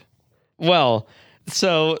dismissed. Well,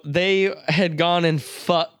 so they had gone and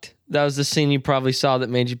fucked. That was the scene you probably saw that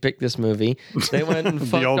made you pick this movie. They went and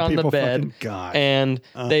fucked on the bed. And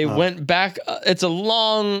they went back. It's a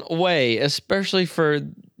long way, especially for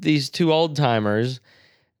these two old timers,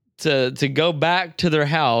 to go back to their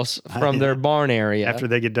house from their barn area. After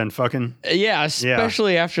they get done fucking? Yeah,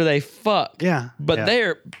 especially after they fuck. Yeah. But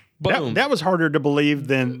they're... Boom. That was harder to believe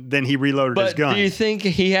than he reloaded his gun. Do you think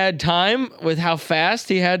he had time with how fast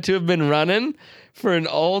he had to have been running for an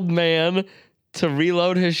old man to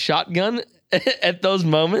reload his shotgun at those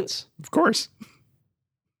moments? Of course.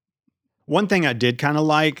 One thing I did kind of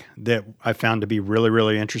like that I found to be really,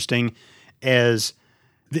 really interesting is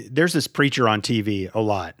there's this preacher on TV a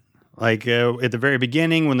lot. Like at the very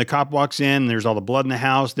beginning when the cop walks in, there's all the blood in the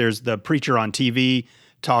house. There's the preacher on TV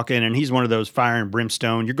talking, and he's one of those fire and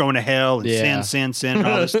brimstone, you're going to hell, and sin, and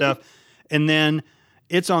all this stuff. And then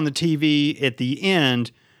it's on the TV at the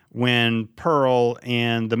end when Pearl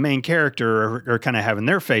and the main character are kind of having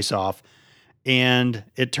their face off. And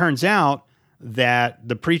it turns out that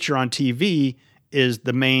the preacher on TV is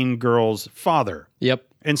the main girl's father. Yep.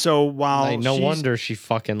 And so while no wonder she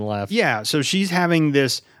fucking left. Yeah, so she's having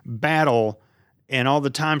this battle, and all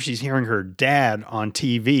the time she's hearing her dad on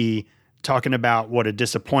TV talking about what a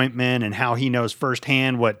disappointment and how he knows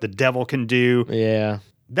firsthand what the devil can do. Yeah.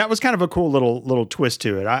 That was kind of a cool little twist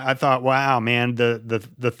to it. I thought, wow, man,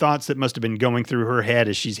 the thoughts that must have been going through her head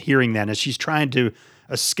as she's hearing that, as she's trying to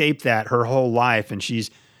escape that her whole life, and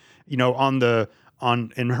she's, in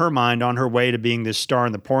her mind on her way to being this star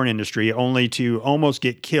in the porn industry, only to almost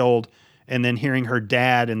get killed, and then hearing her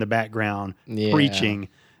dad in the background preaching.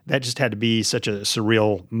 That just had to be such a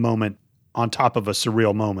surreal moment on top of a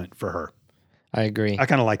surreal moment for her. I agree. I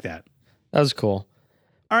kind of like that. That was cool.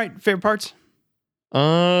 All right, favorite parts?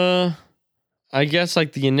 I guess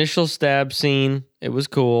like the initial stab scene, it was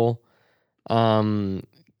cool.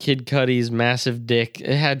 Kid Cudi's massive dick,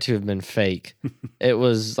 it had to have been fake. It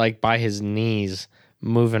was like by his knees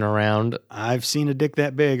moving around. I've seen a dick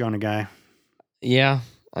that big on a guy. Yeah.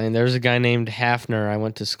 I mean, there's a guy named Hafner I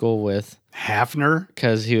went to school with. Hafner?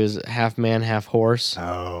 Because he was half man, half horse.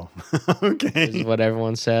 Oh, okay. Is what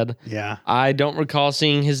everyone said. Yeah. I don't recall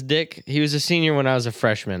seeing his dick. He was a senior when I was a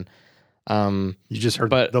freshman. You just heard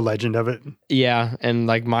the legend of it? Yeah, and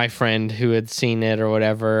like my friend who had seen it or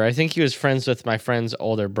whatever, I think he was friends with my friend's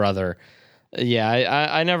older brother. Yeah,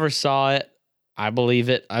 I never saw it. I believe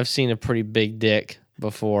it. I've seen a pretty big dick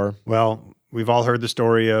before. Well, we've all heard the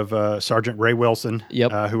story of Sergeant Ray Wilson,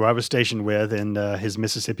 who I was stationed with, and his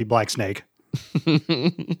Mississippi Black Snake.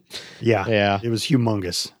 Yeah. It was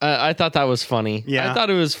humongous. I thought that was funny. Yeah. I thought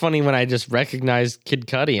it was funny when I just recognized Kid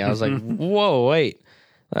Cudi. I was like, whoa, wait.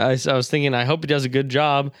 I was thinking, I hope he does a good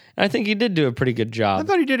job. And I think he did do a pretty good job. I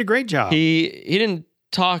thought he did a great job. He didn't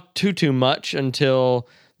talk too much until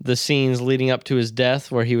the scenes leading up to his death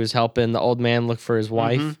where he was helping the old man look for his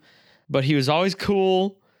wife. But he was always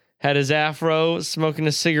cool, had his afro, smoking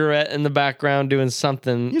a cigarette in the background, doing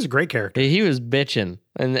something. He's a great character. He was bitching.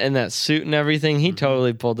 And that suit and everything, he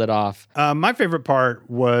totally pulled it off. My favorite part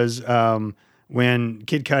was when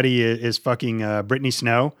Kid Cudi is fucking Brittany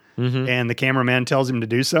Snow, and the cameraman tells him to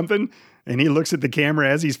do something, and he looks at the camera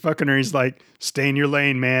as he's fucking her. He's like, "Stay in your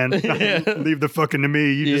lane, man. Leave the fucking to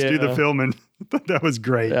me. You just do the filming." That was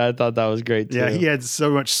great. Yeah, I thought that was great too. Yeah, he had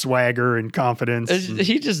so much swagger and confidence.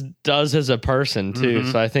 He just does as a person too,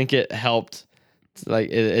 so I think it helped.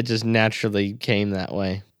 Like it just naturally came that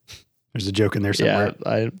way. There's a joke in there somewhere.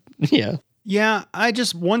 Yeah. I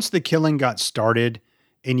just, once the killing got started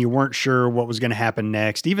and you weren't sure what was going to happen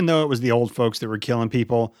next, even though it was the old folks that were killing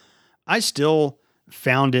people, I still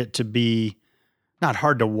found it to be not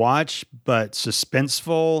hard to watch, but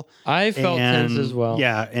suspenseful. I felt tense as well.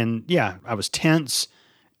 Yeah, I was tense.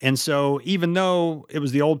 And so even though it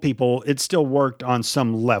was the old people, it still worked on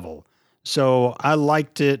some level. So I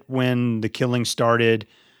liked it when the killing started.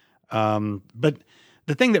 But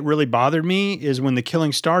the thing that really bothered me is when the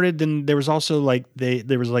killing started, then there was also like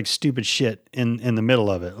there was like stupid shit in the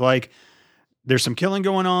middle of it. Like there's some killing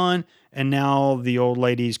going on, and now the old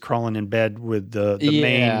lady's crawling in bed with the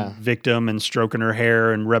main victim and stroking her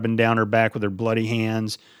hair and rubbing down her back with her bloody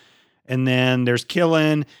hands. And then there's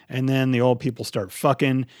killing, and then the old people start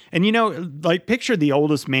fucking. And like picture the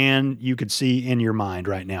oldest man you could see in your mind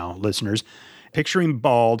right now, listeners. Picture him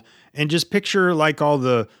bald, and just picture like all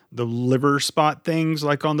the liver spot things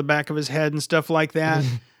like on the back of his head and stuff like that.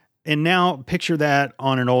 And now picture that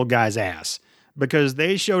on an old guy's ass. because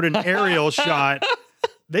they showed an aerial shot.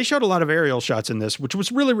 They showed a lot of aerial shots in this, which was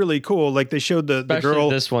really, really cool. Like they showed the girl,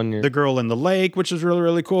 the girl in the lake, which was really,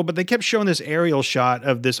 really cool. But they kept showing this aerial shot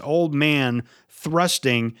of this old man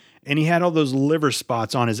thrusting, and he had all those liver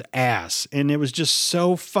spots on his ass, and it was just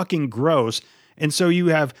so fucking gross. And so you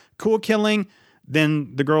have cool killing,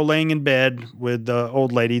 then the girl laying in bed with the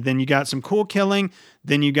old lady. Then you got some cool killing.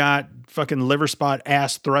 Then you got fucking liver spot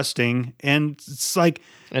ass thrusting, and it's like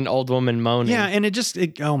an old woman moaning. Yeah,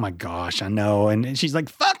 and oh my gosh, I know. And she's like,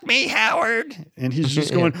 "Fuck me, Howard," and he's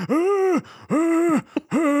just going, "What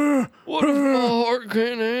if my heart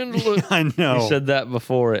can't handle it?" I know. You said that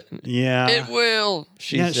before it. Yeah, it will.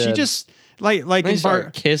 She said. She just like they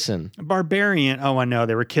start kissing. Barbarian. Oh, I know.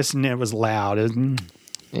 They were kissing. It was loud.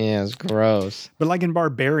 Yeah, it's gross. But like in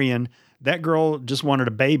Barbarian, that girl just wanted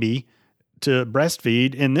a baby to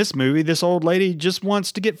breastfeed. In this movie, this old lady just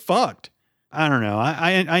wants to get fucked. I don't know.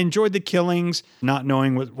 I enjoyed the killings, not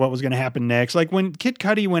knowing what was going to happen next. Like when Kid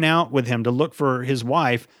Cudi went out with him to look for his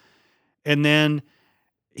wife, and then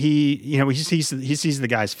he sees the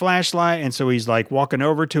guy's flashlight, and so he's like walking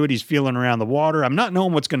over to it. He's feeling around the water. I'm not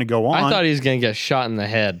knowing what's going to go on. I thought he was going to get shot in the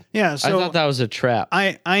head. Yeah, so I thought that was a trap.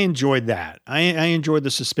 I enjoyed that. I enjoyed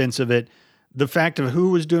the suspense of it. The fact of who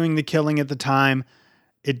was doing the killing at the time,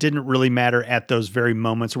 it didn't really matter at those very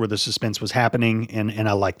moments where the suspense was happening, and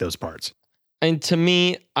I like those parts. And to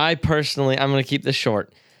me, I'm going to keep this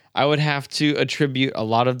short. I would have to attribute a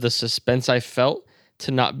lot of the suspense I felt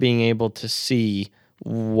to not being able to see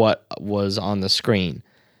what was on the screen.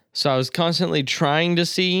 So I was constantly trying to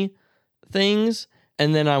see things,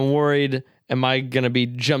 and then I'm worried, am I going to be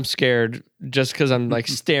jump scared just because I'm like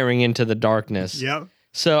staring into the darkness? Yep.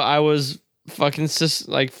 So I was fucking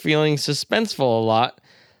feeling suspenseful a lot,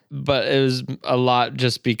 but it was a lot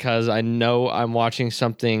just because I know I'm watching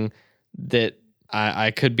something that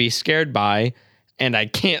I could be scared by, and I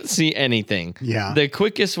can't see anything. Yeah. The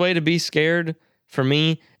quickest way to be scared for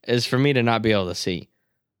me is for me to not be able to see.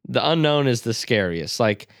 The unknown is the scariest.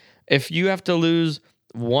 Like, if you have to lose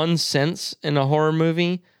one sense in a horror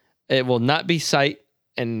movie, it will not be sight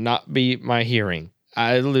and not be my hearing.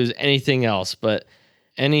 I lose anything else, but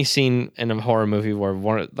any scene in a horror movie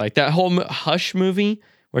where like that whole Hush movie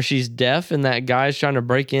where she's deaf and that guy's trying to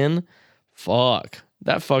break in, fuck.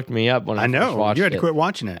 That fucked me up when I first watched it. You had to quit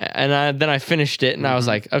watching it. And then I finished it, and I was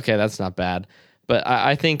like, okay, that's not bad. But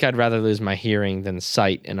I think I'd rather lose my hearing than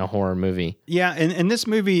sight in a horror movie. Yeah, and in this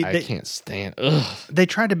movie... I can't stand... Ugh. They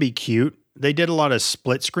tried to be cute. They did a lot of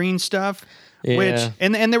split screen stuff. Yeah.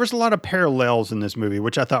 And there was a lot of parallels in this movie,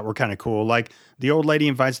 which I thought were kind of cool. Like, the old lady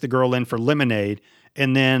invites the girl in for lemonade,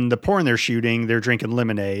 and then the porn they're shooting, they're drinking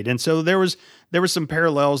lemonade. And so there was some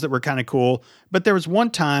parallels that were kind of cool. But there was one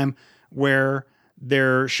time where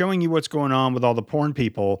they're showing you what's going on with all the porn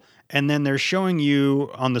people, and then they're showing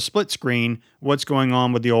you on the split screen what's going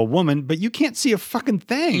on with the old woman, but you can't see a fucking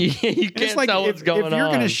thing. Yeah, you can't tell what's going on. If you're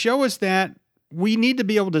going to show us that, we need to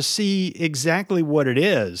be able to see exactly what it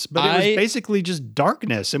is. But it was basically just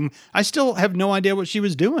darkness, and I still have no idea what she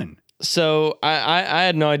was doing. So I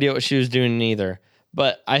had no idea what she was doing either.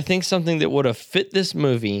 But I think something that would have fit this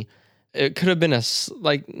movie, it could have been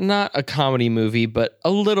not a comedy movie, but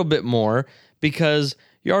a little bit more, because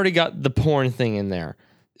you already got the porn thing in there.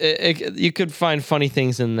 You could find funny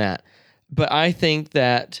things in that. But I think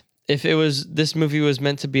that if this movie was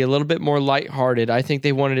meant to be a little bit more lighthearted, I think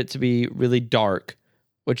they wanted it to be really dark,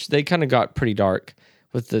 which they kind of got pretty dark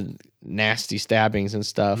with the nasty stabbings and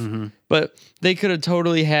stuff. Mm-hmm. But they could have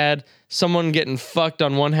totally had someone getting fucked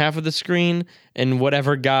on one half of the screen and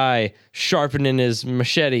whatever guy sharpening his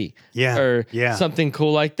machete. Or something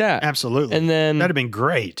cool like that. Absolutely. And then that'd have been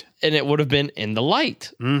great. And it would have been in the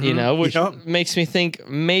light, which makes me think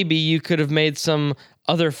maybe you could have made some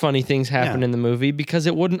other funny things happen in the movie because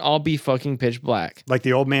it wouldn't all be fucking pitch black. Like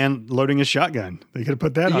the old man loading his shotgun. They could have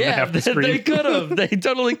put that on half the screen. They could have. They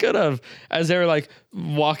totally could have. As they were like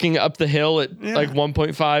walking up the hill at like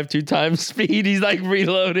 1.5, 2 times speed, he's like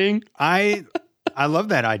reloading. I love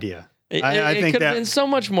that idea. I think could have been so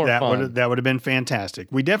much more fun. That would have been fantastic.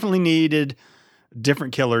 We definitely needed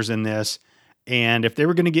different killers in this. And if they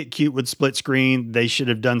were going to get cute with split screen, they should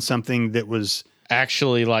have done something that was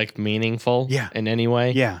actually like meaningful in any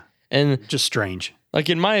way. Yeah. And just strange. Like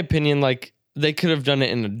in my opinion, like they could have done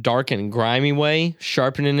it in a dark and grimy way,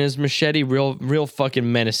 sharpening his machete, real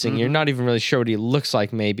fucking menacing. Mm-hmm. You're not even really sure what he looks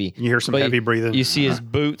like maybe. You hear some heavy breathing. You see his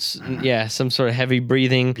boots, some sort of heavy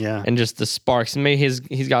breathing and just the sparks. And maybe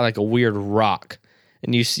he's got like a weird rock.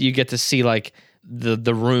 And you get to see like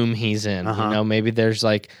the room he's in. Uh-huh. You know, maybe there's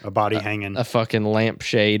like A body hanging. a fucking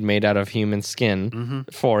lampshade made out of human skin,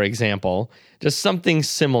 for example. Just something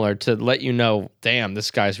similar to let you know, damn,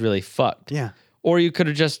 this guy's really fucked. Yeah. Or you could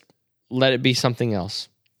have just let it be something else.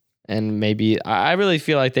 And maybe I really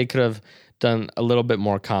feel like they could have done a little bit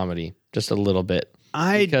more comedy, just a little bit.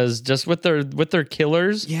 Because just with their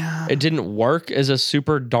killers, Yeah. it didn't work as a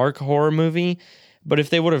super dark horror movie. But if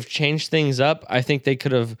they would have changed things up, I think they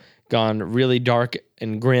could have gone really dark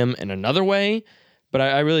and grim in another way. But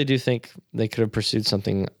I really do think they could have pursued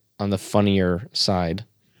something on the funnier side.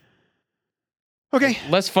 Okay.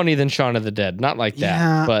 Less funny than Shaun of the Dead. Not like that.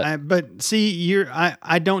 Yeah, But but see,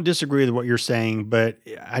 I don't disagree with what you're saying, but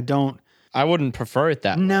I don't. I wouldn't prefer it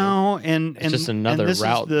that way. No, and just another this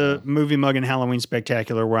route, is the though. Movie Muggin' Halloween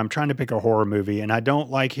Spectacular where I'm trying to pick a horror movie, and I don't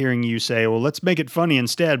like hearing you say, "Well, let's make it funny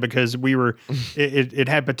instead," because it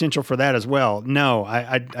had potential for that as well. No,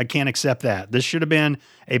 I can't accept that. This should have been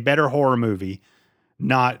a better horror movie,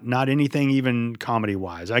 not anything even comedy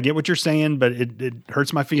wise. I get what you're saying, but it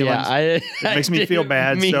hurts my feelings. Yeah, It makes me feel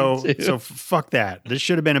bad. Me So too. fuck that. This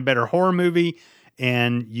should have been a better horror movie,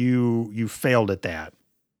 and you failed at that.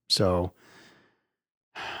 So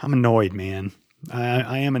I'm annoyed, man.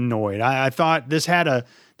 I am annoyed. I thought this had a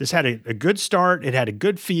good start. It had a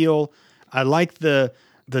good feel. I liked the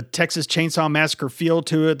Texas Chainsaw Massacre feel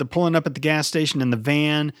to it. The pulling up at the gas station in the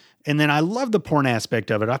van, and then I love the porn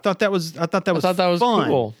aspect of it. I thought that was fun.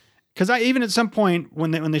 Cool. Because even at some point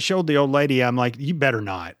when they showed the old lady, I'm like, you better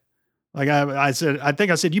not. Like I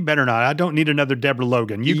said, you better not. I don't need another Deborah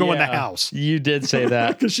Logan. You go in the Yeah, house. You did say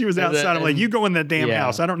that. Because she was outside. I'm like, you go in the damn yeah.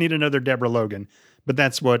 house. I don't need another Deborah Logan. But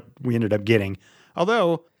that's what we ended up getting.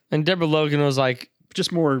 Although, And Deborah Logan was like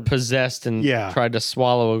just more, possessed and Yeah. tried to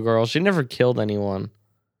swallow a girl. She never killed anyone.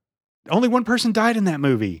 only one person died in that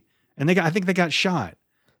movie. And I think they got shot.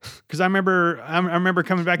 Because I remember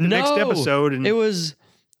coming back the next episode. And it was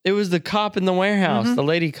the cop in the warehouse, the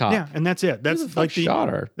lady cop. yeah, and that's it. That's Who the fuck like shot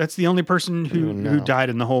her? That's the only person don't even who know.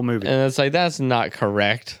 died in the whole movie. And it's like, that's not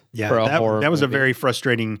correct Yeah, for a horror that was a movie. very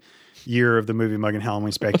frustrating year of the Movie Muggin'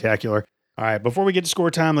 Halloween Spectacular. All right, before we get to score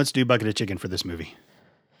time, let's do Bucket of Chicken for this movie.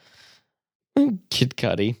 Kid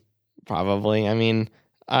Cudi, probably. I mean,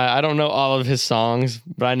 I don't know all of his songs,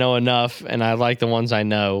 but I know enough, and I like the ones I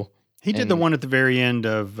know. He did the one at the very end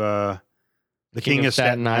of The King of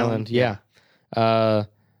Staten Island. Yeah.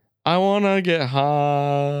 I wanna get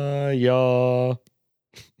high, yeah.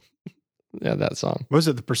 Yeah, that song. Was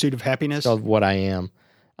it The Pursuit of Happiness? It's called What I Am.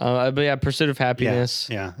 But yeah, Pursuit of Happiness.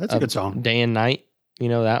 Yeah, that's a good song. Day and Night. You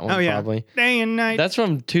know that one, Oh, yeah. probably. Day and night. That's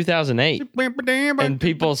from 2008, and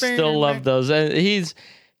people still love those. And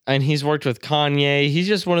he's worked with Kanye. He's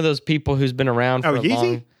just one of those people who's been around for a Yeezy?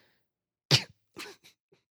 long.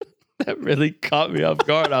 That really caught me off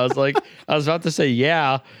guard. I was about to say,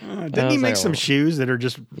 yeah. Didn't he was make like, some shoes that are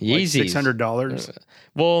just like Yeezys. $600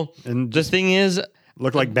 Well, and the just thing is,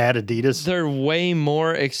 look like bad Adidas? they're way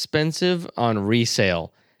more expensive on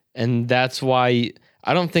resale, and that's why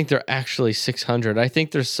I don't think they're actually $600. I think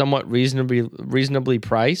they're somewhat reasonably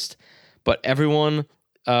priced, but everyone,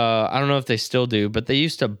 I don't know if they still do, but the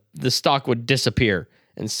stock would disappear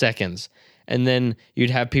in seconds, and then you'd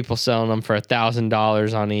have people selling them for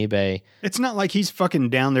 $1,000 on eBay. It's not like he's fucking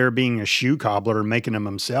down there being a shoe cobbler and making them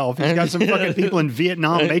himself. He's got some fucking people in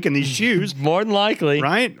Vietnam making these shoes, More than likely,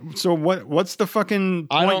 right? So what's the fucking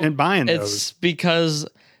I point don't- in buying It's those? because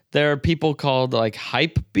there are people called like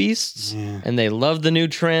hype beasts, Yeah. and they love the new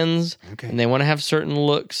trends, Okay. and they want to have certain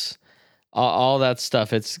looks, all that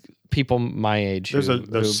stuff. It's people my age Those who, are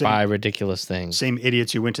those who buy ridiculous things. Same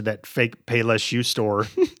idiots who went to that fake Payless shoe store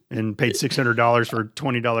and paid $600 for a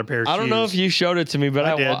 $20 pair of shoes. I don't know if you showed it to me,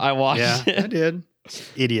 but did. I watched Yeah, it. I did.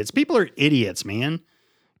 Idiots. People are idiots, man.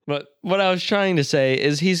 But what I was trying to say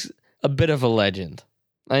is he's a bit of a legend,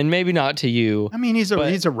 and maybe not to you. I mean, he's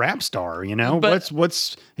But- a rap star, you know. But-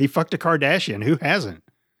 What's he fucked a Kardashian? Who hasn't?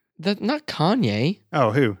 Not Kanye,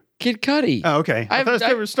 Oh, who? Kid Cudi. Oh, okay. I thought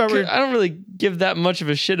it was I don't really give that much of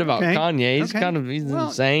a shit about Okay. Kanye. He's Okay. he's Well,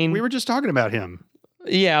 insane. We were just talking about him.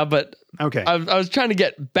 Yeah, but Okay. I was trying to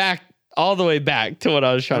get back all the way back to what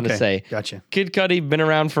I was trying to say. Gotcha. Kid Cudi been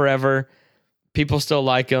around forever. People still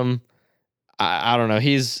like him. I don't know.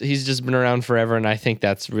 He's just been around forever, and I think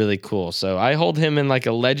that's really cool. So I hold him in like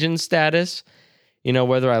a legend status, you know,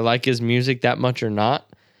 whether I like his music that much or not.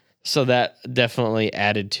 So that definitely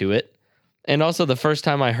added to it. And also the first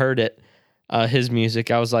time I heard it, his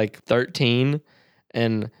music, I was like 13,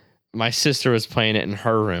 and my sister was playing it in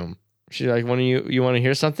her room. She's like, you want to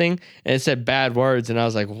hear something? And it said bad words, and I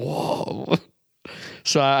was like, whoa.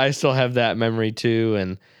 So I still have that memory too.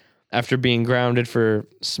 And after being grounded for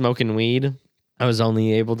smoking weed, I was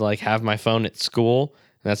only able to like have my phone at school,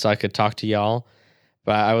 and that's so I could talk to y'all.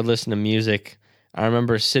 But I would listen to music. I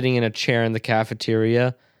remember sitting in a chair in the cafeteria.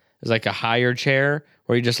 It was like a higher chair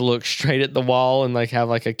where you just look straight at the wall and like have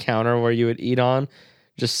like a counter where you would eat on,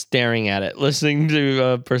 just staring at it, listening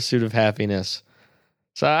to Pursuit of Happiness.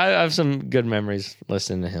 So I have some good memories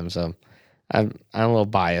listening to him. So I'm a little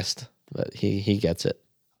biased, but he gets it.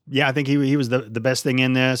 Yeah, I think he was the best thing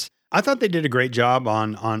in this. I thought they did a great job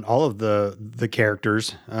on all of the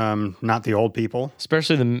characters, not the old people,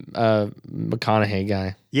 especially the McConaughey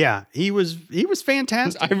guy. Yeah, he was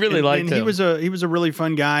fantastic. I really liked him. He was a really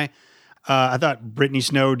fun guy. I thought Brittany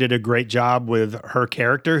Snow did a great job with her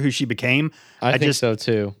character, who she became. I think so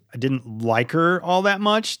too. I didn't like her all that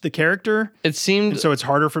much, the character. It seemed so it's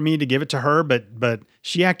harder for me to give it to her, but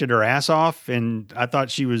she acted her ass off, and I thought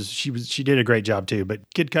she did a great job too.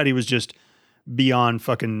 But Kid Cudi was just beyond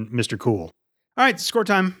fucking Mr. Cool. All right, score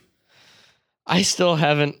time. I still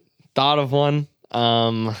haven't thought of one.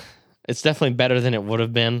 It's definitely better than it would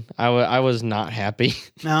have been. I was not happy.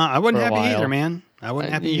 No, I wasn't happy either, man. I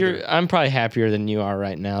wasn't happy either. I'm probably happier than you are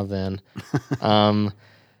right now then. I'm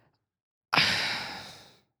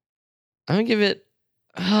gonna give it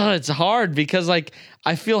it's hard because like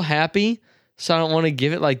I feel happy, so I don't want to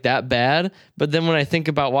give it like that bad. But then when I think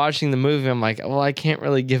about watching the movie, I'm like, well, I can't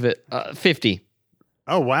really give it 50.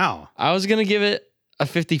 Oh, wow. I was going to give it a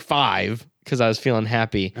 55 because I was feeling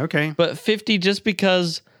happy. Okay. But 50 just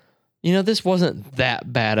because, this wasn't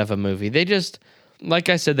that bad of a movie. They just, like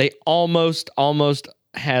I said, they almost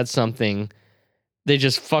had something. They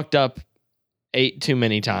just fucked up 8 too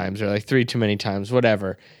many times or like 3 too many times,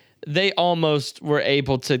 whatever. They almost were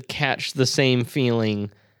able to catch the same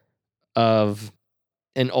feeling of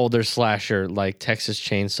an older slasher like Texas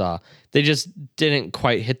Chainsaw. They just didn't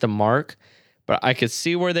quite hit the mark, but I could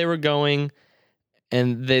see where they were going,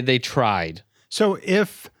 and they tried. So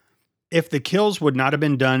if the kills would not have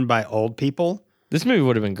been done by old people, this movie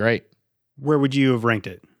would have been great. Where would you have ranked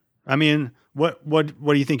it? I mean, what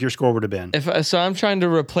do you think your score would have been? So I'm trying to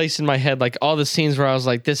replace in my head like all the scenes where I was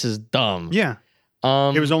like, this is dumb. Yeah.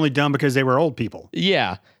 It was only dumb because they were old people.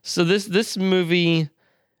 Yeah. So this movie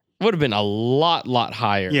would have been a lot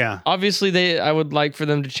higher. Yeah. Obviously, I would like for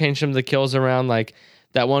them to change some of the kills around. Like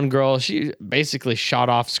that one girl, she basically shot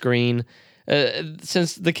off screen.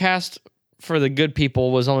 Since the cast for the good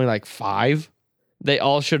people was only like 5, they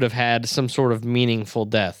all should have had some sort of meaningful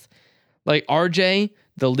death. Like RJ,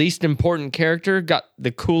 the least important character, got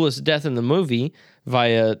the coolest death in the movie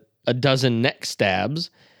via a dozen neck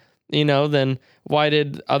stabs. Then why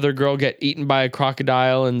did other girl get eaten by a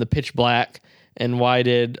crocodile in the pitch black? And why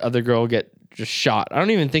did other girl get just shot? I don't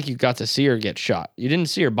even think you got to see her get shot. You didn't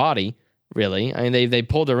see her body, really. I mean, they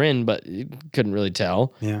pulled her in, but you couldn't really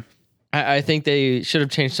tell. Yeah. I think they should have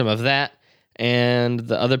changed some of that and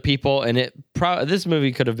the other people. And this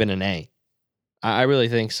movie could have been an A. I really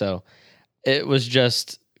think so. It was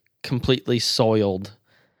just completely soiled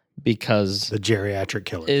because the geriatric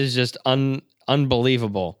killer is just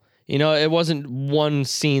unbelievable. It wasn't one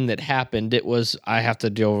scene that happened. It was, I have to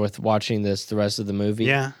deal with watching this the rest of the movie.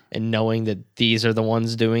 Yeah. And knowing that these are the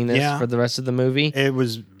ones doing this for the rest of the movie. It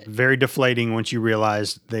was very deflating once you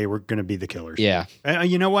realized they were going to be the killers. Yeah.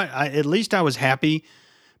 You know what? At least I was happy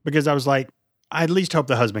because I was like, I at least hope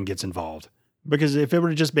the husband gets involved. Because if it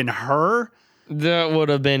would have just been her, that would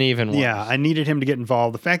have been even worse. Yeah, I needed him to get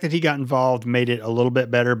involved. The fact that he got involved made it a little bit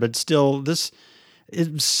better, but still, this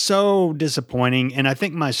is so disappointing. And I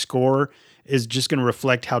think my score is just going to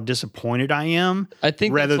reflect how disappointed I am. I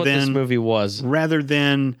think that's what this movie was. Rather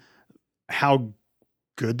than how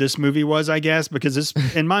good this movie was, I guess, because this,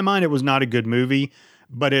 in my mind, it was not a good movie.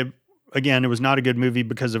 But it was not a good movie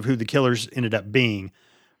because of who the killers ended up being.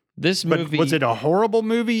 This movie... But was it a horrible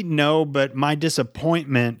movie? No, but my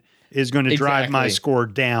disappointment is going to drive my score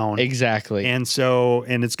down. Exactly. And so,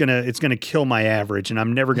 and it's going to kill my average, and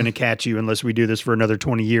I'm never going to catch you unless we do this for another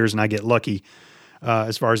 20 years and I get lucky,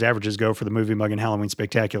 as far as averages go for the Movie Mug and Halloween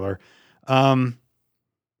Spectacular.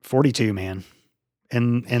 42, man.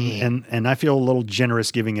 And I feel a little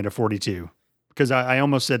generous giving it a 42 because I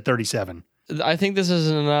almost said 37. I think this is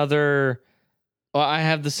another, I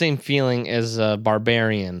have the same feeling as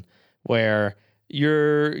Barbarian, where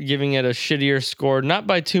you're giving it a shittier score, not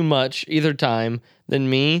by too much either time than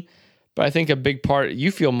me, but I think a big part,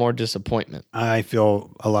 you feel more disappointment. I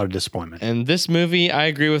feel a lot of disappointment. And this movie, I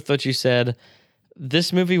agree with what you said.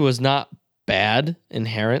 This movie was not bad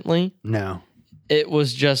inherently. No. It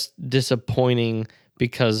was just disappointing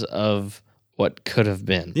because of what could have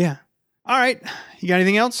been. Yeah. All right. You got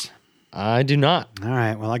anything else? I do not. All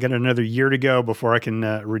right. Well, I got another year to go before I can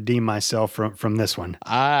redeem myself from this one.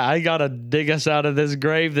 I gotta dig us out of this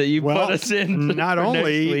grave that you put us in. Not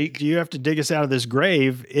only do you have to dig us out of this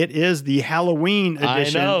grave, it is the Halloween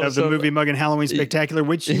edition of the Movie Muggin' Halloween Spectacular,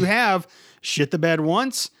 which you have shit the bed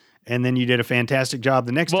once, and then you did a fantastic job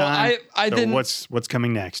the next time. I didn't. What's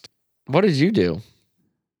coming next? What did you do?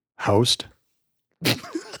 Host.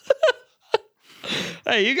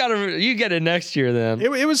 Hey, you get it next year then. It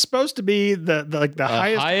was supposed to be the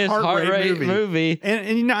highest heart rate movie.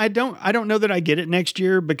 And I don't know that I get it next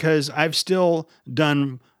year because I've still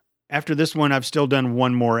done after this one. I've still done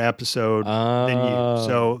one more episode than you.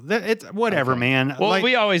 So it's whatever, man. Well,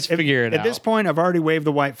 we always figure it out. At this point, I've already waved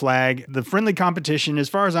the white flag. The friendly competition, as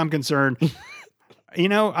far as I'm concerned.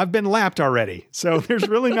 I've been lapped already, so there's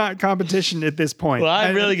really not competition at this point. Well,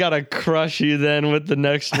 I really got to crush you then with the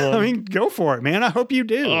next one. I mean, go for it, man. I hope you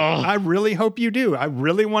do. Ugh. I really hope you do. I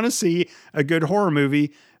really want to see a good horror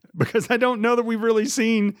movie because I don't know that we've really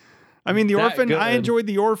seen. I mean, The Orphan, good. I enjoyed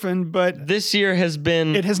The Orphan, but this year has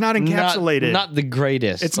been... It has not encapsulated. Not the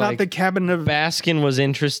greatest. It's not the Cabin of... Baskin was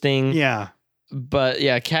interesting. Yeah. But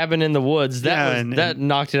yeah, Cabin in the Woods, that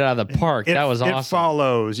knocked it out of the park. That was awesome. It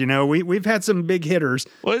follows. we've had some big hitters.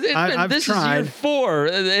 Well, this is year 4.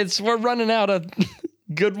 We're running out of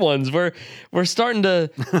good ones. We're starting to,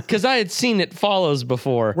 because I had seen It Follows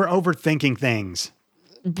before. We're overthinking things.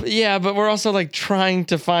 But we're also like trying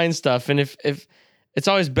to find stuff, and if it's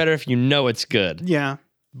always better if you know it's good. Yeah,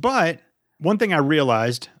 but one thing I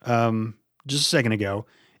realized just a second ago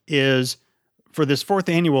is. For this 4th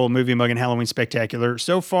annual Movie Muggin' Halloween Spectacular,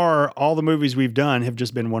 so far, all the movies we've done have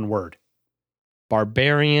just been one word.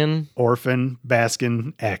 Barbarian. Orphan,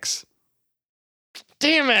 Baskin, X.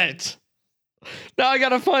 Damn it! Now I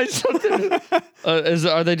gotta find something.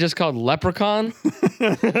 Are they just called Leprechaun? We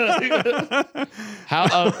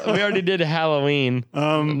already did Halloween.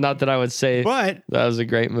 Not that I would say, but that was a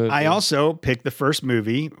great movie. I also picked the first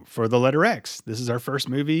movie for the letter X. This is our first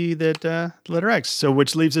movie that letter X. So,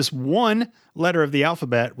 which leaves us one letter of the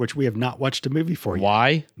alphabet, which we have not watched a movie for yet.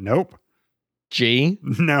 Y? Nope. G?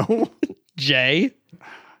 No. J?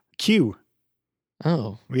 Q.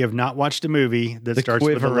 Oh. We have not watched a movie that starts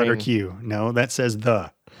with the letter Q. No, that says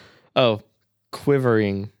the. Oh,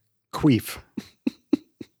 quivering. Queef.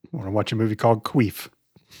 I want to watch a movie called Queef.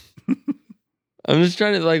 I'm just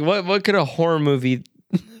trying to, what could a horror movie,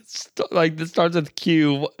 that starts with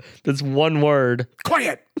Q, that's one word?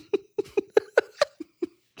 Quiet!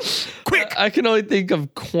 Quick! I can only think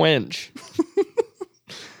of Quench.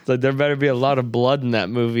 It's like there better be a lot of blood in that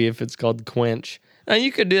movie if it's called Quench. And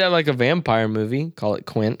you could do that like a vampire movie, call it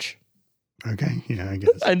Quench. Okay, yeah, I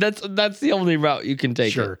guess. And that's the only route you can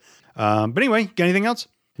take. Sure. But anyway, got anything else?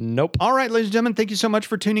 Nope. All right, ladies and gentlemen, thank you so much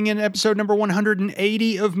for tuning in to episode number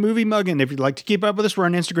 180 of Movie Muggin'. If you'd like to keep up with us, we're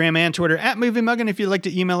on Instagram and Twitter at Movie Muggin'. If you'd like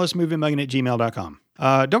to email us, moviemuggin@gmail.com.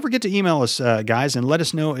 Don't forget to email us, guys, and let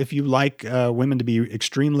us know if you like women to be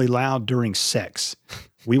extremely loud during sex.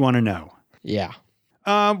 We want to know. Yeah.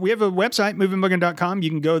 We have a website, moviemuggin.com. You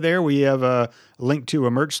can go there. We have a link to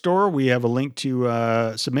a merch store. We have a link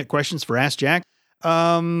to submit questions for Ask Jack.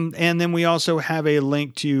 And then we also have a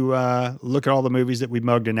link to look at all the movies that we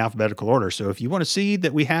mugged in alphabetical order. So if you want to see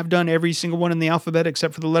that we have done every single one in the alphabet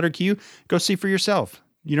except for the letter Q, go see for yourself.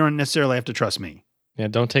 You don't necessarily have to trust me. Yeah,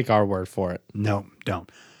 don't take our word for it. No,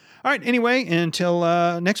 don't. All right, anyway, until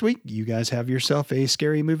next week, you guys have yourself a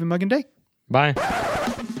scary Movie Muggin' day. Bye.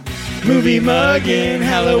 Movie Muggin'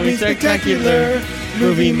 Halloween Spectacular.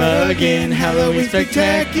 Movie Muggin' Halloween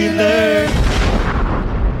Spectacular.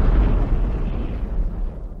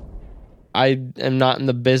 I am not in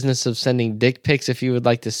the business of sending dick pics. If you would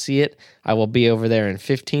like to see it, I will be over there in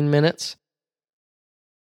 15 minutes.